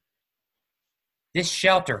name. This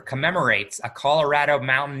shelter commemorates a Colorado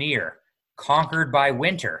mountaineer conquered by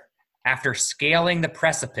winter after scaling the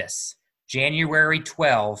precipice, January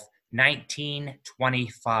 12,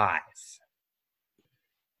 1925.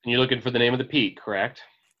 And you're looking for the name of the peak, correct?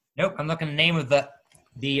 Nope, I'm looking at the name of the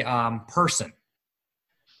person.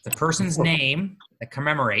 The person's name that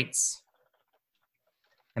commemorates,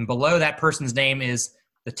 and below that person's name is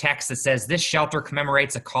the text that says, this shelter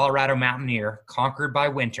commemorates a Colorado mountaineer conquered by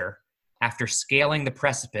winter after scaling the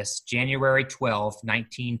precipice, January 12,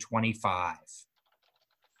 1925.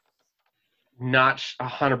 Not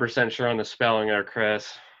 100% sure on the spelling there,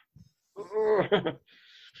 Chris.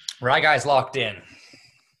 RyGuy's locked in.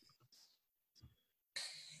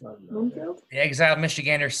 Bloomfield? The exiled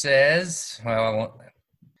Michigander says, well, I won't,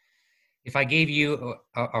 if I gave you,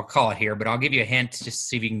 I'll call it here, but I'll give you a hint just to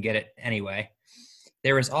see if you can get it anyway.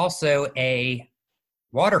 There is also a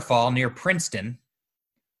waterfall near Princeton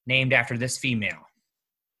named after this female.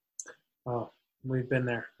 Oh, we've been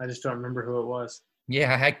there. I just don't remember who it was.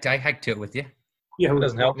 Yeah, I hiked to it with you. Yeah, It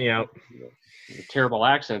doesn't help me out. A terrible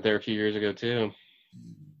accident there a few years ago, too.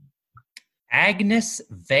 Agnes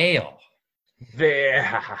Vale.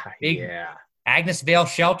 Yeah. Agnes Vale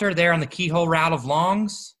Shelter there on the Keyhole Route of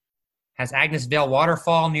Longs. Has Agnes Vale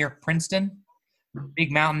Waterfall near Princeton.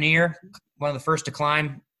 Big mountaineer, one of the first to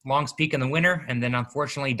climb Longs Peak in the winter, and then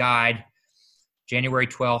unfortunately died January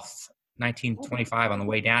 12th, 1925 on the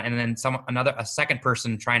way down. And then a second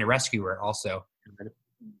person trying to rescue her also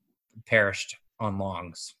perished on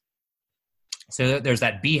Longs. So there's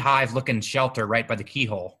that beehive-looking shelter right by the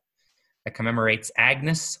Keyhole that commemorates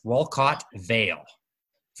Agnes Walcott Vale,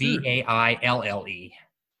 Vaille.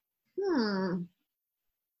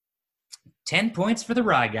 10 points for the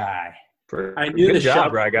RyGuy. I knew Good the job,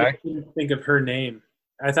 shelter. I RyGuy. couldn't think of her name.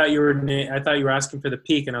 I thought you were asking for the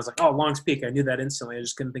peak, and I was like, oh, Long's Peak. I knew that instantly. I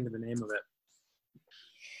just couldn't think of the name of it.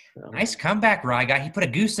 So. Nice comeback, RyGuy. He put a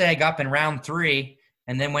goose egg up in round 3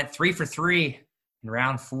 and then went 3 for 3 in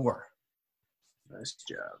round 4. Nice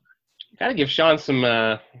job. Got to give Sean some,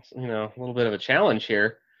 a little bit of a challenge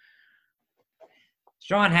here.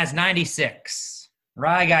 Sean has 96.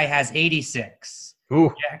 RyGuy has 86.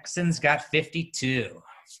 Ooh. Jackson's got 52.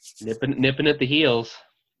 Nipping at the heels.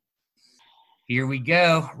 Here we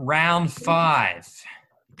go. Round 5.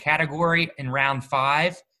 Category in round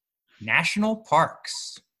 5, national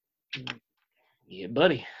parks. Yeah,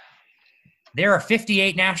 buddy. There are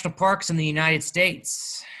 58 national parks in the United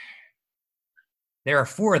States. There are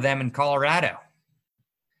 4 of them in Colorado.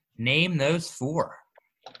 Name those 4.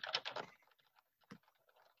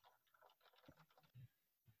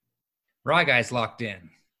 RyGuy's locked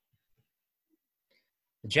in.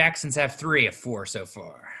 The Jacksons have 3 of 4 so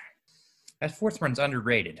far. That fourth one's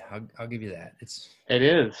underrated. I'll give you that. It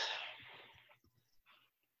is.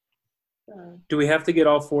 Do we have to get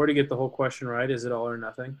all 4 to get the whole question right? Is it all or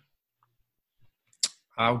nothing?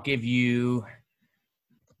 I'll give you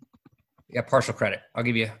partial credit. I'll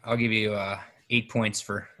give you 8 points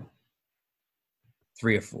for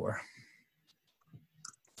 3 of 4.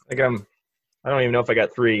 I don't even know if I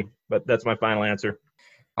got 3, but that's my final answer.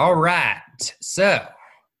 All right. So,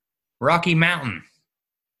 Rocky Mountain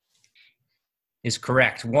is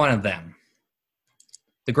correct. One of them.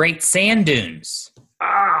 The Great Sand Dunes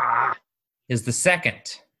is the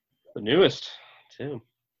second. The newest, too.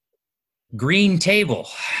 Green Table.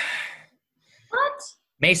 What?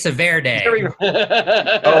 Mesa Verde.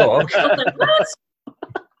 Oh, okay. I was like, what?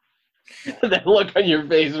 That look on your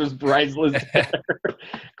face was priceless. I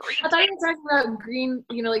thought you were talking about green,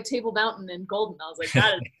 like Table Mountain and Golden. I was like,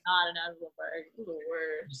 that is not a national park. It's the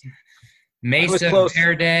worst. Mesa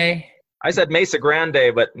Verde. I said Mesa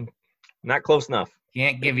Grande, but not close enough.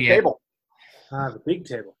 Can't give you Table. The big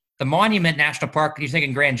table. The Monument National Park. You're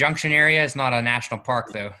thinking Grand Junction area. It's not a national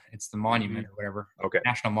park, though. It's the Monument or whatever. Okay.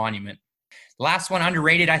 National Monument. The last one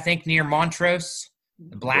underrated, I think, near Montrose.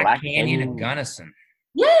 The Black Canyon of Gunnison.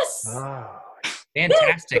 Yes. Oh.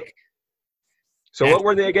 Fantastic. So what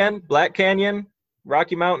were they again? Black Canyon,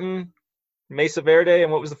 Rocky Mountain, Mesa Verde,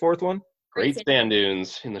 and what was the fourth one? Great Sand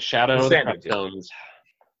Dunes in the shadow of the Creststones.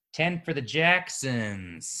 10 for the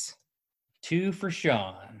Jacksons. 2 for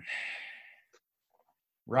Sean.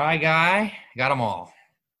 RyGuy got them all.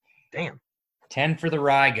 Damn. 10 for the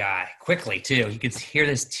RyGuy. Quickly, too. You could hear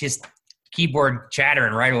his keyboard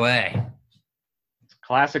chattering right away.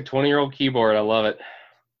 Classic 20-year-old keyboard. I love it.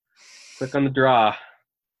 Click on the draw.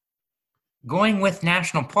 Going with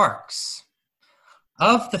national parks.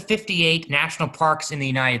 Of the 58 national parks in the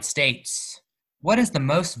United States, what is the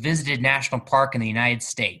most visited national park in the United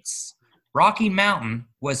States? Rocky Mountain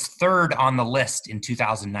was third on the list in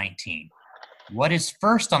 2019. What is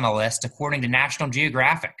first on the list according to National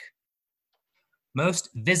Geographic? Most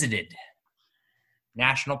visited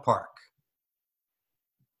national park.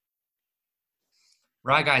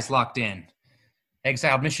 RyGuy's locked in.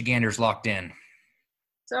 Exiled Michigander's locked in.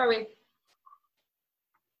 So are we.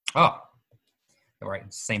 Oh, all right,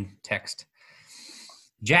 same text.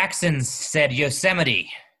 Jackson said Yosemite.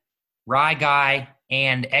 RyGuy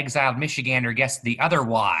and Exiled Michigander guessed the other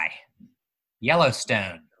Y.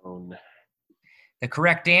 Yellowstone. The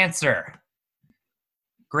correct answer,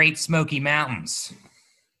 Great Smoky Mountains.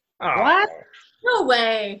 What? No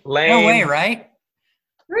way. Lame. No way, right?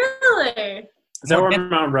 Really? Is that where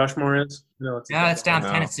Mount Rushmore is? No, it's down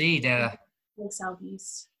No. Tennessee. Like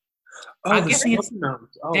southeast. I'm the guessing it's Smoky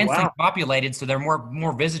Mountains. Oh, densely wow. populated, so there are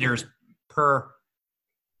more visitors per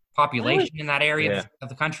population in that area of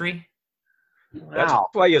the country. That's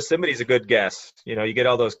why Yosemite's a good guess. You get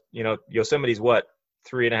all those, Yosemite's what,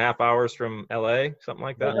 3.5 hours from LA, something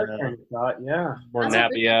like that? Yeah. More than that,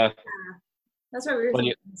 but yeah. That's why we were When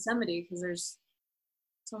thinking Yosemite, because there's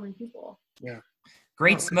so many people. Yeah.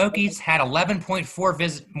 Great Smokies had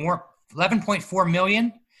 11.4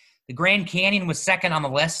 million. The Grand Canyon was second on the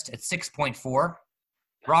list at 6.4.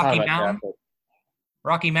 Rocky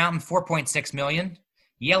Mountain 4.6 million.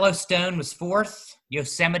 Yellowstone was fourth.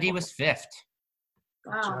 Yosemite was fifth.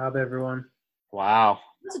 Wow. Good job, everyone. Wow.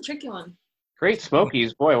 That's a tricky one. Great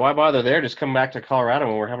Smokies. Boy, why bother there? Just come back to Colorado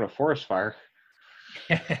when we're having a forest fire.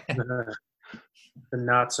 The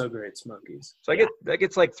not so great Smokies. So that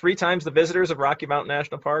gets like 3 times the visitors of Rocky Mountain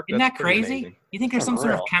National Park. Isn't that crazy? You think there's some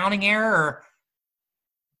sort of counting error, or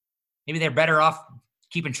maybe they're better off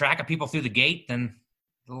keeping track of people through the gate than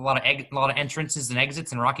a lot of entrances and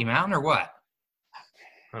exits in Rocky Mountain, or what?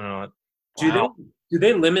 I don't know. Do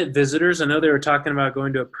they limit visitors? I know they were talking about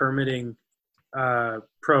going to a permitting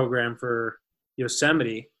program for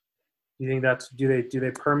Yosemite. Do you think do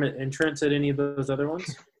they permit entrance at any of those other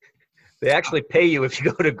ones? They actually pay you if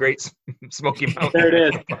you go to Great Smoky Mountain. There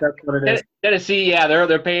it is. That's what it is. Tennessee, yeah,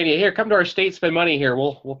 they're paying you. Here, come to our state, spend money here.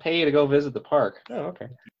 We'll pay you to go visit the park. Oh, okay.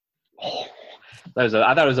 I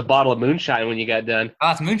thought it was a bottle of moonshine when you got done.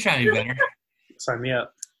 Oh, it's moonshine better. Sign me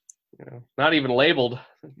up. Not even labeled.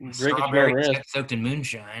 Drink it Strawberry wherever it is. soaked in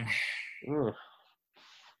moonshine. Ugh.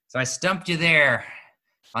 So I stumped you there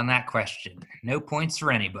on that question. No points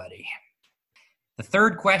for anybody. The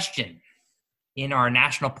third question in our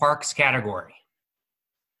national parks category.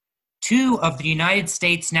 2 of the United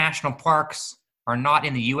States national parks are not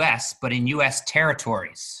in the U.S., but in U.S.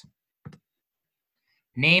 territories.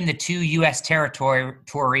 Name the 2 U.S.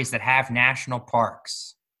 territories that have national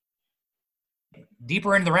parks.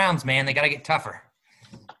 Deeper into the rounds, man. They got to get tougher.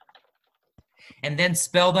 And then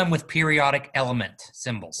spell them with periodic element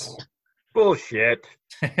symbols. Bullshit.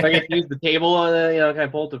 I get to use the table on can I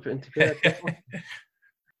pull it into the table?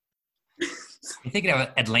 You thinking of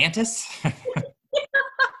Atlantis?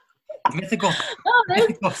 mythical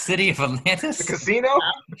there's city of Atlantis? The casino?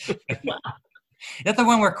 Is that the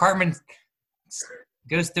one where Cartman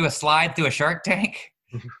goes through a slide through a shark tank?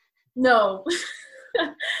 no.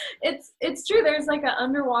 It's true. There's like an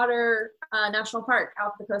underwater national park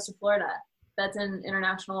off the coast of Florida that's in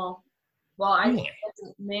international. Well, I Really?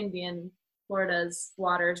 it's mainly in Florida's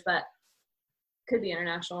waters, but could be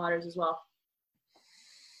international waters as well.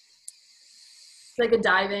 It's like a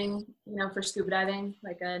diving, for scuba diving,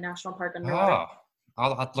 like a national park underwater. Oh,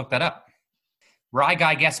 I'll have to look that up.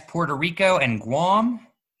 RyGuy guessed Puerto Rico and Guam.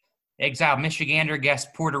 Exiled Michigander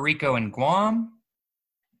guessed Puerto Rico and Guam.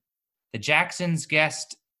 The Jacksons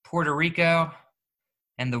guessed Puerto Rico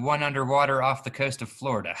and the one underwater off the coast of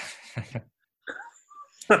Florida.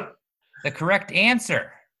 The correct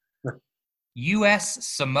answer, U.S.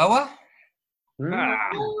 Samoa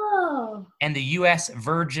Oh. and the U.S.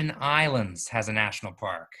 Virgin Islands has a national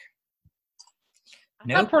park.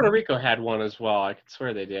 I thought Puerto Rico had one as well. I could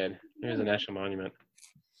swear they did. There's a national monument.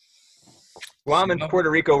 Guam and Puerto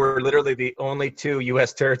Rico were literally the only two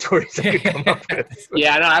U.S. territories I could come up with.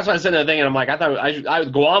 Yeah, no, that's what I was sitting there thinking. I'm like, I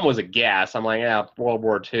thought Guam was a guess. I'm like, yeah, World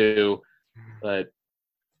War II. But,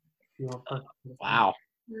 wow.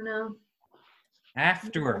 No.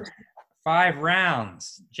 After 5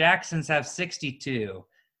 rounds, Jacksons have 62.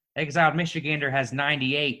 Exiled Michigander has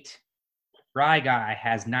 98. RyGuy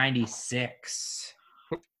has 96.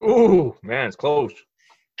 Ooh, man, it's close.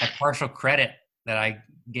 A partial credit that I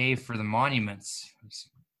gave for the monuments. It's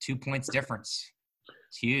 2 points difference.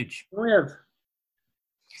 It's huge. We have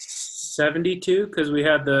 72 because we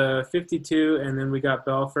had the 52, and then we got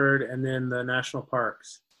Belford, and then the national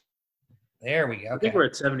parks. There we go. I Okay. think we're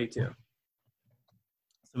at 72.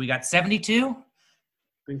 So we got 72, I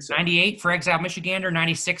think so. 98 for Exiled Michigander,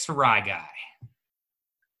 96 for RyGuy.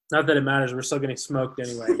 Not that it matters. We're still getting smoked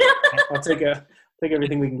anyway. I'll take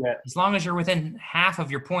everything we can get. As long as you're within half of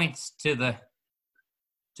your points to the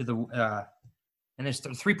and there's a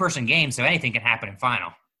 3-person game, so anything can happen in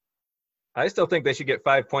final. I still think they should get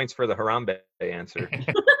 5 points for the Harambe answer.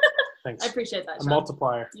 Thanks. I appreciate that, A Sean.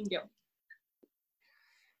 multiplier. Thank you.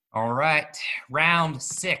 All right, round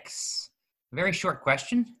 6. A very short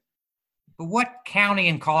question. But what county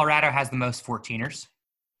in Colorado has the most 14ers?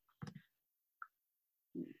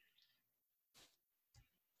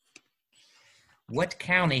 What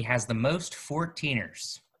county has the most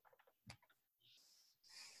 14ers?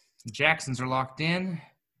 The Jacksons are locked in.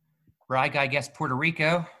 RyGuy guessed Puerto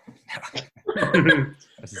Rico.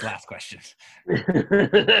 That's his last question.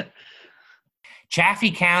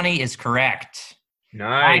 Chaffee County is correct.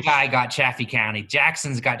 Nice. RyGuy got Chaffee County.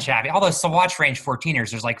 Jackson's got Chaffee. Although Sawatch Range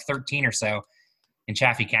 14ers, there's like 13 or so in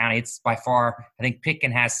Chaffee County. It's by far, I think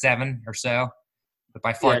Pitkin has 7 or so. But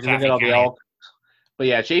by far, Chaffee County. But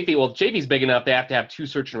yeah, Chaffee's big enough. They have to have 2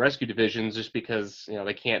 search and rescue divisions just because,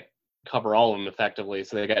 they can't cover all of them effectively.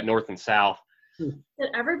 So they got north and south. Did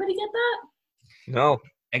everybody get that? No.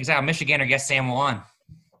 Exile Michigander guessed San Juan.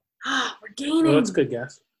 We're gaining. Well, that's a good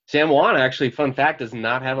guess. San Juan, actually, fun fact, does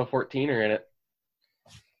not have a 14er in it.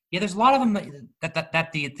 Yeah, there's a lot of them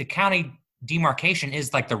that the county demarcation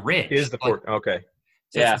is like the ridge. Is the port. Okay.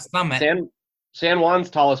 So Yeah. it's the summit. San Juan's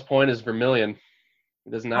tallest point is Vermilion.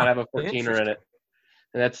 It does not have a 14er in it.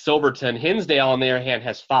 And that's Silverton. Hinsdale, on the other hand,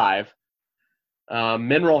 has 5.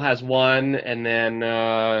 Mineral has 1, and then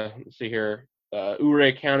let's see here.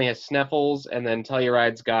 Ouray County has Sneffels, and then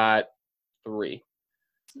Telluride's got 3.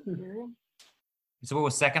 So what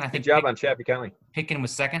was second? I Good think job on Chaffee County. Pitkin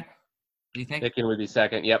was second. Do you think? Pitkin would be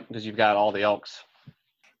second. Yep, because you've got all the Elks.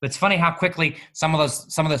 But it's funny how quickly some of those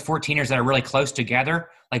 14ers that are really close together,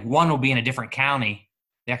 like one will be in a different county.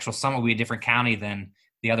 The actual summit will be a different county than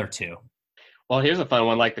the other 2. Well, here's a fun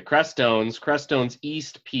one, like the Crestones. Crestone's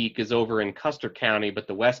east peak is over in Custer County, but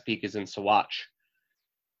the west peak is in Sawatch.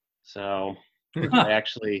 So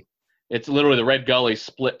actually, it's literally the Red Gully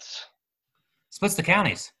splits. Splits the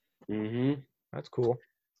counties. Mm-hmm. That's cool.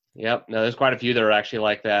 Yep. No, there's quite a few that are actually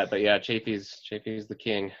like that. But yeah, Chaffee's the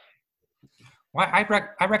king. Well, I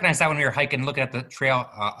recognized that when we were hiking, looking at the trail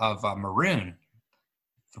of Maroon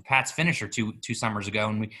for Pat's finisher two summers ago,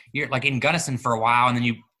 and you're like in Gunnison for a while, and then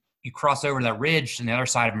you cross over that ridge on the other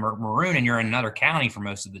side of Maroon, and you're in another county for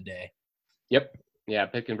most of the day. Yep. Yeah,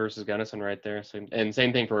 Pitkin versus Gunnison right there. And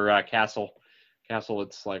same thing for Castle. Castle,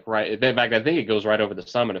 it's like right. In fact, I think it goes right over the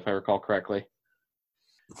summit, if I recall correctly.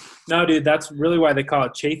 No, dude, that's really why they call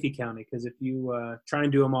it Chaffee County, because if you try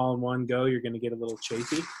and do them all in one go, you're going to get a little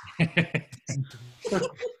chafy.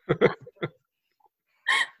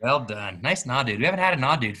 Well done. Nice nah, dude. We haven't had a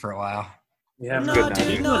nah, dude for a while. Yeah, Nah,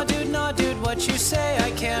 dude. Nah, dude, what you say,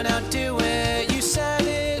 I can't outdo it. You said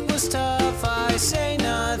it was tough, I say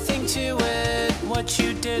nothing to it. What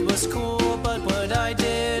you did was cool, but what I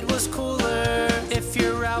did was cooler. If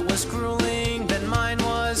your route was grueling, then mine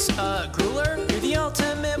was, grueler. You're the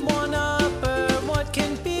ultimate one-upper, what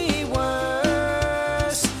can be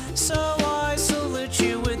worse? So I salute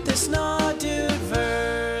you with this nah, dude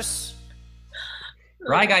verse.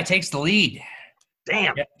 RyGuy takes the lead.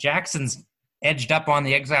 Damn. Jackson's edged up on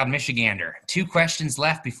the exiled Michigander. 2 questions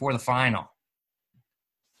left before the final.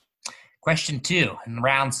 Question 2 in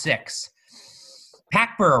round 6.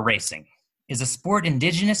 Pack burro racing is a sport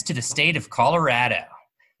indigenous to the state of Colorado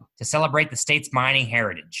to celebrate the state's mining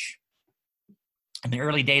heritage. In the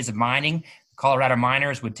early days of mining, Colorado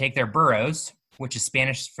miners would take their burros, which is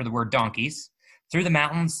Spanish for the word donkeys, through the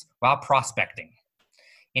mountains while prospecting.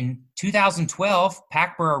 In 2012,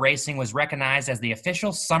 pack burro racing was recognized as the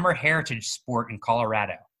official summer heritage sport in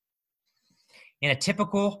Colorado. In a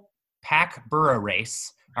typical pack burro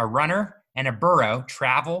race, a runner and a burro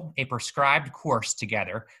travel a prescribed course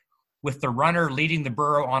together, with the runner leading the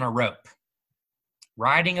burro on a rope.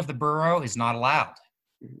 Riding of the burro is not allowed.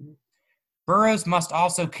 Burros must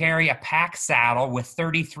also carry a pack saddle with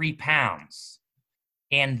 33 pounds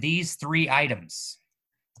and these 3 items.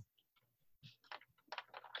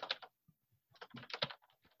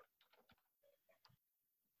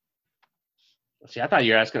 See, I thought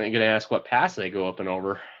you were going to ask what pass they go up and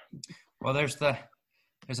over. Well, there's a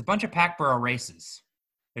bunch of pack burro races.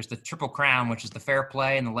 There's the Triple Crown, which is the Fair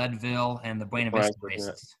Play and the Leadville and the Buena Vista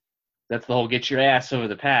races. That's the whole get your ass over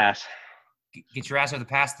the pass. Get your ass over the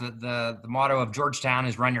pass. The motto of Georgetown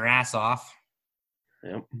is run your ass off.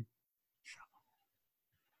 Yep.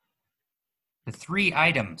 The 3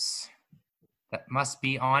 items that must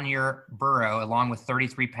be on your burro, along with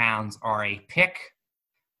 33 pounds, are a pick,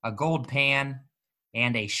 a gold pan,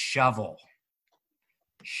 and a shovel.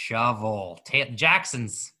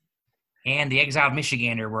 Jackson's and the exiled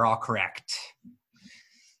Michigander were all correct.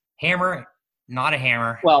 Hammer, not a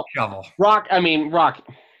hammer. Well, shovel. Rock. I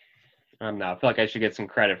don't know. I feel like I should get some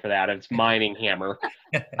credit for that. It's mining hammer.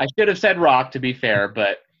 I should have said rock, to be fair,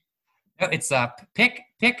 but no, it's a pick,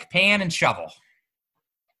 pan, and shovel.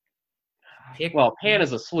 Well, pan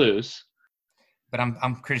is a sluice. But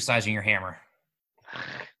I'm criticizing your hammer.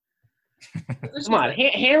 Come on,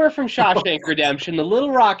 hammer from Shawshank Redemption, the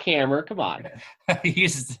Little Rock hammer. Come on.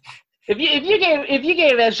 If you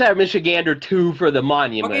gave Exiled Michigander 2 for the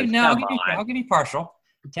monument, I'll give you partial.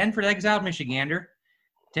 10 for the exiled Michigander,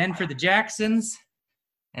 10 for the Jacksons,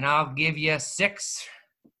 and I'll give you 6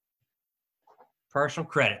 partial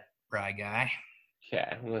credit, RyGuy. Okay,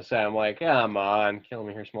 I'm gonna say, I'm like, come on, kill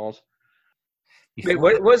me here, Smalls. Wait,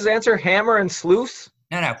 what was the answer? Hammer and sluice?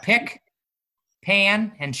 No, pick,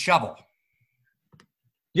 pan, and shovel.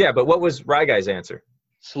 Yeah, but what was RyGuy's answer?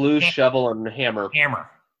 Sluice, shovel, and hammer. Hammer.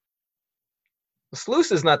 A sluice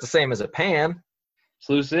is not the same as a pan.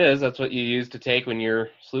 Sluice is. That's what you use to take when you're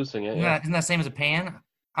sluicing it. Yeah. Isn't that the same as a pan?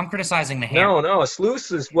 I'm criticizing the hammer. No, a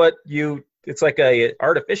sluice is what it's like a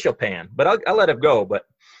artificial pan. But I'll let it go, but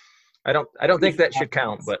I don't think that should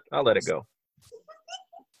count, but I'll let it go.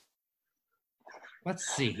 Let's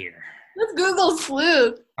see here. Let's Google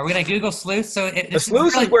sleuth. Are we going to Google sleuth? So the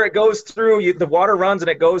sluice is where it goes through, the water runs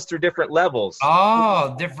and it goes through different levels.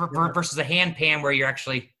 Oh, different versus a hand pan where you're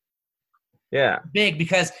actually big.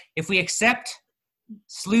 Because if we accept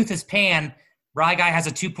sleuth as pan, RyGuy has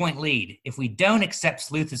a 2-point lead. If we don't accept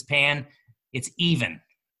sleuth as pan, it's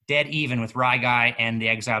dead even with RyGuy and the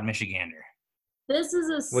exiled Michigander. This is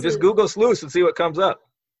a sleuth. Well, just Google sleuth and see what comes up.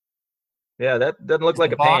 Yeah, that doesn't look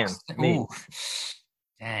like a pan. Ooh.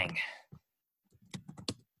 Dang.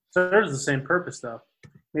 Serves the same purpose though.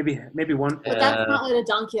 Maybe one. But that's not what a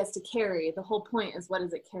donkey has to carry. The whole point is, what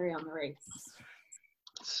does it carry on the race?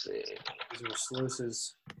 Let's see. These are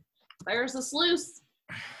sluices. There's a sluice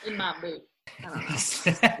in my boot.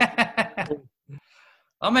 I don't know.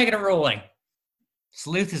 I'll make it a ruling.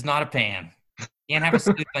 Sleuth is not a pan. You can't have a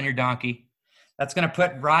sleuth on your donkey. That's going to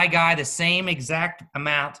put RyGuy the same exact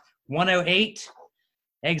amount. 108.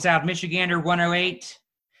 Exiled Michigander 108.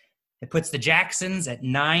 It puts the Jacksons at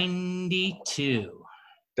 92.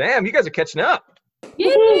 Damn, you guys are catching up.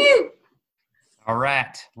 Yay! All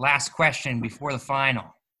right. Last question before the final.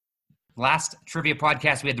 Last trivia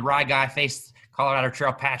podcast, we had the RyGuy face Colorado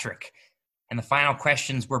Trail Patrick. And the final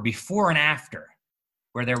questions were before and after,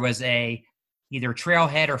 where there was either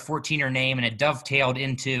trailhead or 14er name, and it dovetailed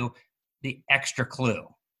into the extra clue.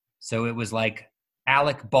 So it was like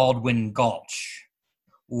Alec Baldwin Gulch,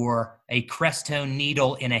 or a Crestone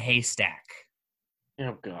needle in a haystack.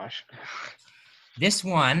 Oh, gosh. This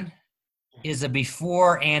one is a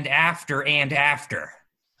before and after and after.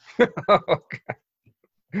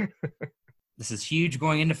 This is huge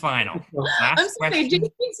going into final. I'm sorry, Jason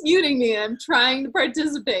keeps muting me. I'm trying to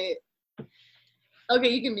participate. Okay,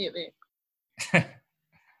 you can mute me.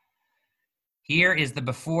 Here is the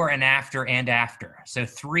before and after and after. So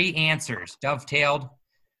 3 answers dovetailed.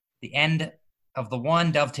 The end of the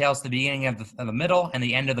one dovetails to the beginning of the middle, and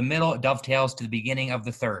the end of the middle dovetails to the beginning of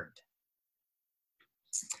the third.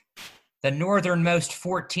 The northernmost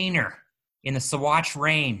 14er in the Sawatch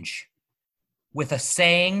Range, with a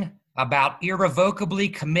saying about irrevocably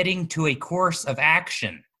committing to a course of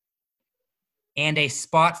action, and a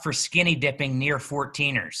spot for skinny dipping near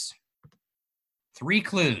 14ers. 3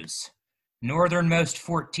 clues. Northernmost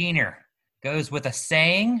 14er goes with a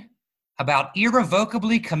saying about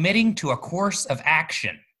irrevocably committing to a course of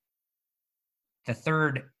action. The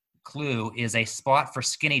 3rd clue is a spot for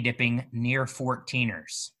skinny dipping near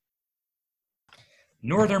 14ers.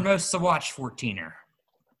 Northernmost Sawatch 14er,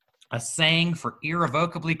 a saying for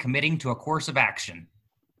irrevocably committing to a course of action.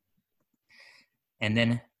 And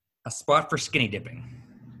then a spot for skinny dipping.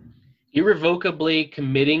 Irrevocably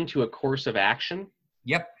committing to a course of action?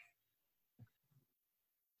 Yep.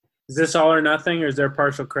 Is this all or nothing, or is there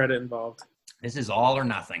partial credit involved? This is all or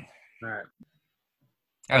nothing. All right.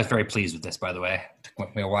 I was very pleased with this, by the way. It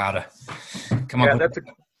took me a while to come up with.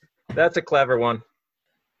 That's a clever one.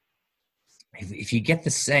 If you get the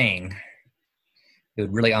saying, it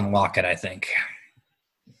would really unlock it, I think.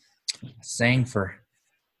 A saying for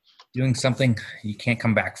doing something you can't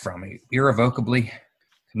come back from. Irrevocably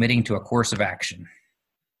committing to a course of action.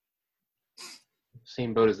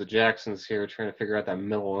 Same boat as the Jacksons here, trying to figure out that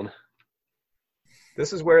middle one.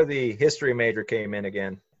 This is where the history major came in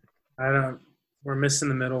again. We're missing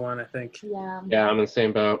the middle one, I think. Yeah. Yeah, I'm in the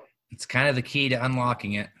same boat. It's kind of the key to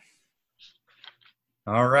unlocking it.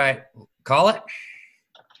 All right. Call it?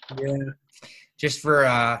 Yeah. Just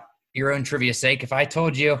for your own trivia sake, if I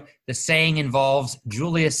told you the saying involves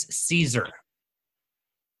Julius Caesar.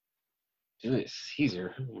 Julius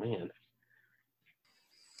Caesar? Oh, man.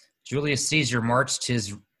 Julius Caesar marched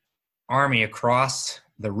his army across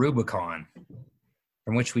the Rubicon,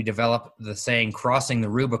 from which we develop the saying, crossing the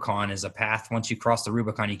Rubicon is a path. Once you cross the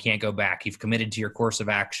Rubicon, you can't go back. You've committed to your course of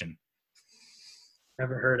action.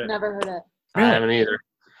 Never heard it. Never heard it. I haven't either.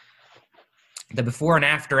 The before and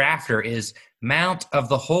after is Mount of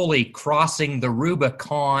the Holy crossing the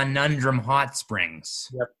Rubicon Conundrum Hot Springs.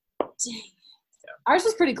 Yep. Dang. Ours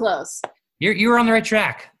was pretty close. You were on the right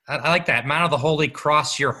track. I like that. Mount of the Holy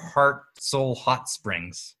cross your heart, soul, hot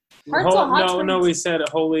springs. No, we said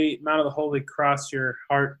Holy Mount of the Holy cross your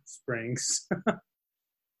heart springs.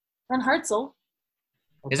 And Hartzell.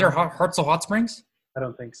 Is there heart, soul, hot springs? I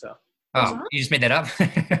don't think so. Oh, you just made that up? I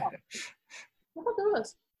thought there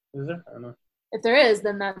was. Is there? I don't know. If there is,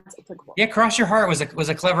 then that's applicable. Yeah, cross your heart was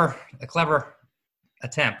a clever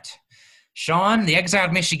attempt. Sean, the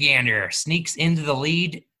exiled Michigander, sneaks into the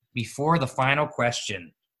lead before the final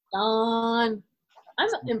question. Don, I'm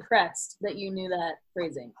impressed that you knew that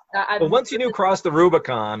phrasing. But once you knew cross the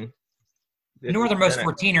Rubicon, Northernmost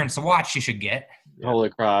 14er in Sawatch you should get. Holy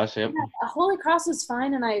Cross, yep. Yeah, Holy Cross is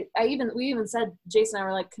fine, and we even said, Jason and I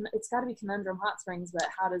were like, it's got to be Conundrum Hot Springs, but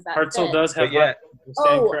how does that Hartzell fit? does have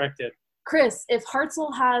stand corrected. Chris, if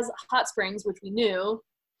Hartzell has hot springs, which we knew,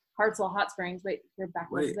 Hartzell Hot Springs, wait, you're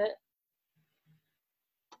backwards, is it?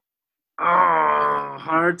 Oh,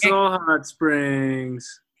 Hartzell Hot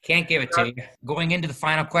Springs. Can't give it to you. Going into the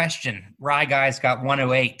final question, RyGuy's got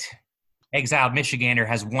 108. Exiled Michigander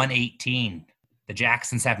has 118. The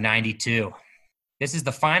Jacksons have 92. This is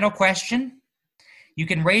the final question. You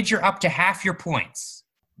can wager up to half your points.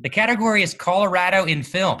 The category is Colorado in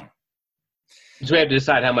film. So we have to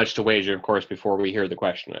decide how much to wager, of course, before we hear the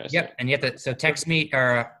question. Yep, and you have to, so text me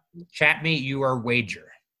or chat me your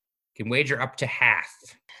wager. You can wager up to half.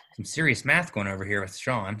 Some serious math going over here with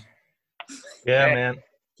Sean. Yeah, okay. Man.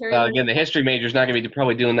 Again, the history major's not going to be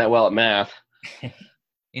probably doing that well at math.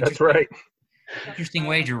 That's right. Interesting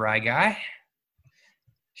wager, RyGuy.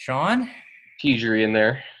 Sean? Teasery in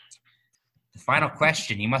there. The final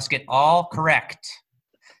question. You must get all correct.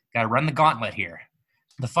 Got to run the gauntlet here.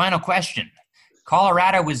 The final question.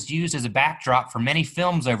 Colorado was used as a backdrop for many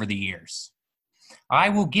films over the years. I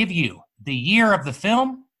will give you the year of the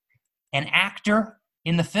film, an actor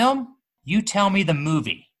in the film. You tell me the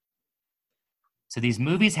movie. So these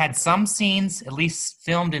movies had some scenes at least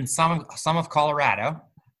filmed in some of Colorado.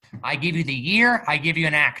 I give you the year, I give you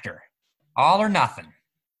an actor. All or nothing.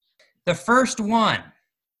 The first one,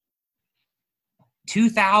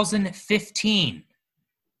 2015.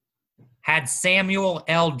 had Samuel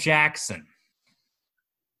L. Jackson.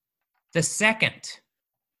 The second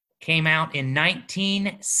came out in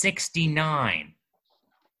 1969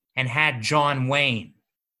 and had John Wayne.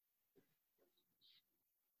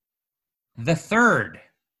 The third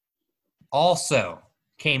also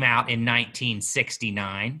came out in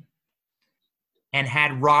 1969 and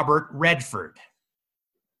had Robert Redford.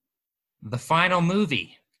 The final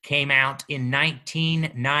movie came out in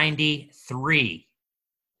 1993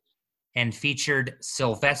 and featured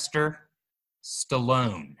Sylvester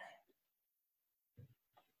Stallone.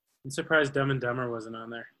 I'm surprised Dumb and Dumber wasn't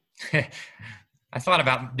on there. I thought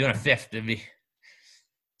about doing a fifth. It'd be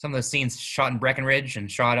some of those scenes shot in Breckenridge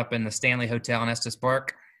and shot up in the Stanley Hotel in Estes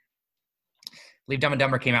Park. I believe Dumb and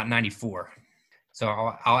Dumber came out in 94. So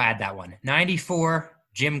I'll add that one. 94,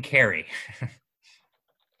 Jim Carrey.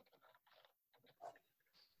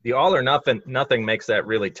 The all or nothing makes that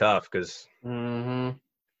really tough because,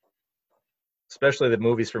 especially the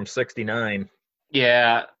movies from '69.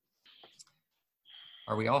 Yeah.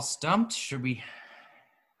 Are we all stumped? Should we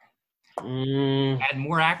add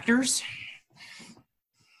more actors?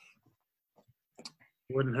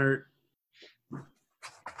 Wouldn't hurt.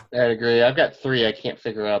 I agree. I've got 3. I can't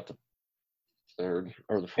figure out the third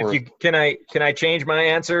or the fourth. Can I change my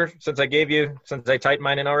answer since I typed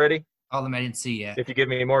mine in already? All of them I didn't see yet. If you give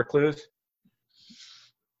me more clues.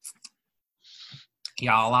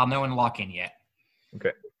 Yeah, I'll allow no one to lock in yet.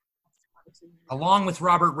 Okay. Along with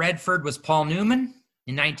Robert Redford was Paul Newman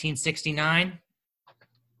in 1969.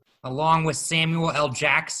 Along with Samuel L.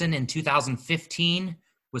 Jackson in 2015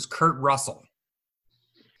 was Kurt Russell.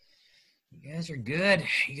 You guys are good.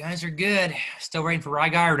 Still waiting for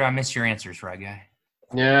RyGuy, or do I miss your answers, RyGuy?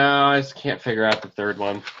 No, I just can't figure out the third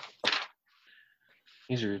one.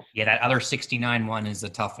 Yeah, that other 69 one is a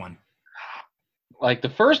tough one. Like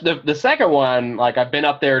the second one, like I've been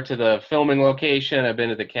up there to the filming location. I've been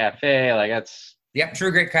to the cafe. Like that's. Yep,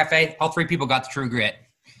 True Grit Cafe. All 3 people got the True Grit,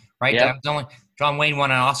 right? Yep. John Wayne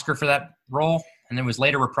won an Oscar for that role, and then was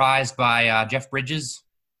later reprised by Jeff Bridges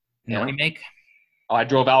in the remake. Oh, I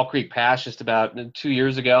drove Owl Creek Pass just about 2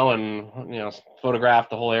 years ago, and photographed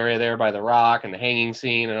the whole area there by the rock and the hanging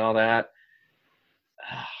scene and all that.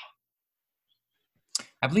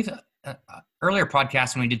 I believe earlier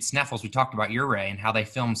podcast when we did Sneffels, we talked about Ouray and how they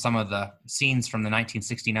filmed some of the scenes from the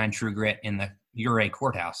 1969 True Grit in the Ouray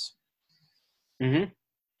courthouse. Mm-hmm.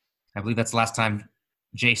 I believe that's the last time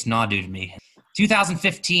Jace nodded to me.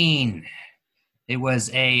 2015. It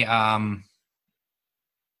was a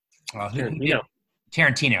Quentin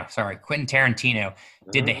Tarantino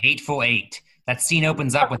did The Hateful Eight. That scene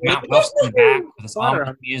opens up with Mount West in the back with this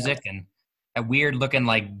ominous music and that weird looking,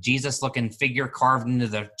 like Jesus looking figure carved into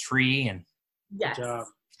the tree. And yes. Good job.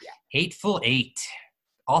 Hateful Eight.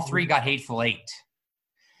 All 3 got Hateful Eight.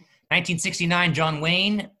 1969, John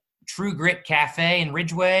Wayne, True Grit Cafe in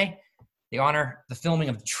Ridgeway. They honor the filming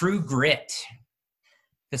of True Grit.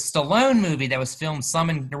 The Stallone movie that was filmed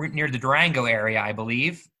near the Durango area, I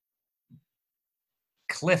believe.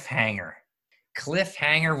 Cliffhanger.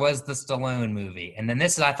 Cliffhanger was the Stallone movie. And then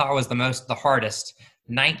this I thought was the hardest.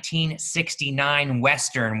 1969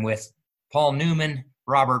 Western with Paul Newman,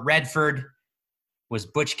 Robert Redford, was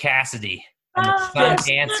Butch Cassidy and the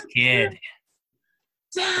Sundance Kid.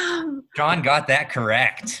 Damn. John got that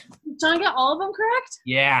correct. Did John get all of them correct?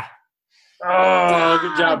 Yeah. Oh,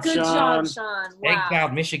 good job, Good Sean. job, Sean. Wow.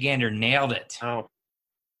 Egg-Child Michigander nailed it. Oh.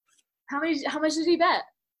 How much did he bet?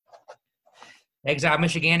 Exiled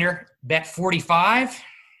Michigander bet 45.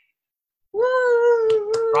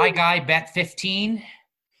 Woo! RyGuy bet 15.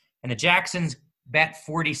 And the Jacksons bet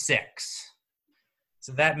 46.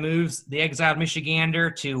 So that moves the Exiled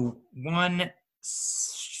Michigander to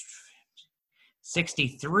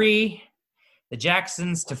 163. The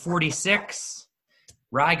Jacksons to 46.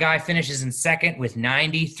 RyGuy finishes in second with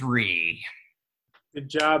 93. Good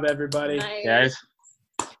job, everybody. Nice. Guys.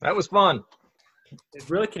 That was fun. It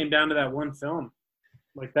really came down to that one film.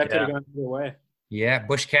 Like that could have gone either way. Yeah,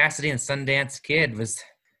 Butch Cassidy and Sundance Kid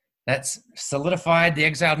that's solidified the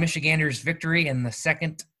Exiled Michiganders' victory in the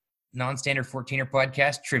second non-standard 14er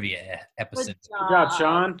podcast trivia episode. Good job,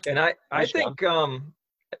 Sean. And I think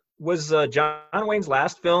was John Wayne's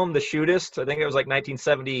last film, The Shootist? I think it was like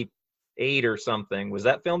 1978 or something. Was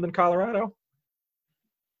that filmed in Colorado?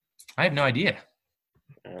 I have no idea.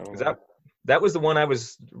 That was the one I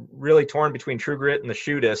was really torn between True Grit and The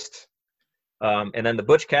Shootist. And then the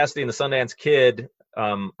Butch Cassidy and the Sundance Kid,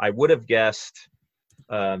 I would have guessed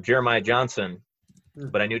Jeremiah Johnson,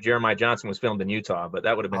 but I knew Jeremiah Johnson was filmed in Utah, but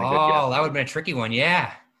that would have been a good guess. Oh, that would have been a tricky one,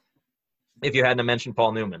 yeah. If you hadn't mentioned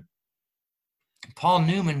Paul Newman. Paul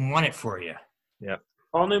Newman won it for you. Yeah.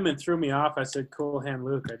 Paul Newman threw me off. I said Cool Hand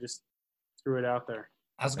Luke. I just threw it out there.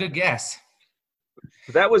 That was a good guess.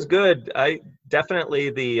 That was good. I definitely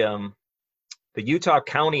the Utah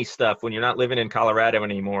County stuff. When you're not living in Colorado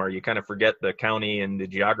anymore, you kind of forget the county and the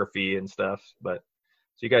geography and stuff. But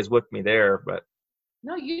so you guys whipped me there. But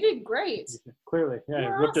No, you did great. Clearly, yeah,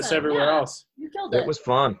 You're it whipped us awesome. everywhere Yeah. else. You killed it. it was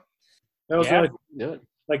fun. That was Yeah, really good.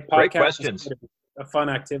 like Great podcast questions. is a fun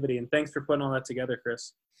activity, and thanks for putting all that together,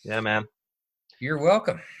 Chris. Yeah, man. You're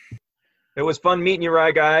welcome. It was fun meeting you,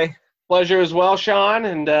 RyGuy. Pleasure as well, Sean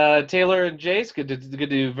and Taylor and Jace. Good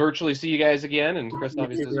to virtually see you guys again, and Chris You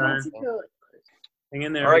obviously. too, as well, Ryan. so. Hang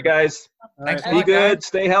in there. All right, guys. All Thanks right. a Be lot, guys. good.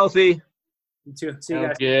 Stay healthy. You too. See you Sounds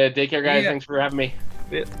guys. good. Take care, guys. Yeah. Thanks for having me.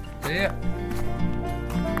 Yeah. Yeah.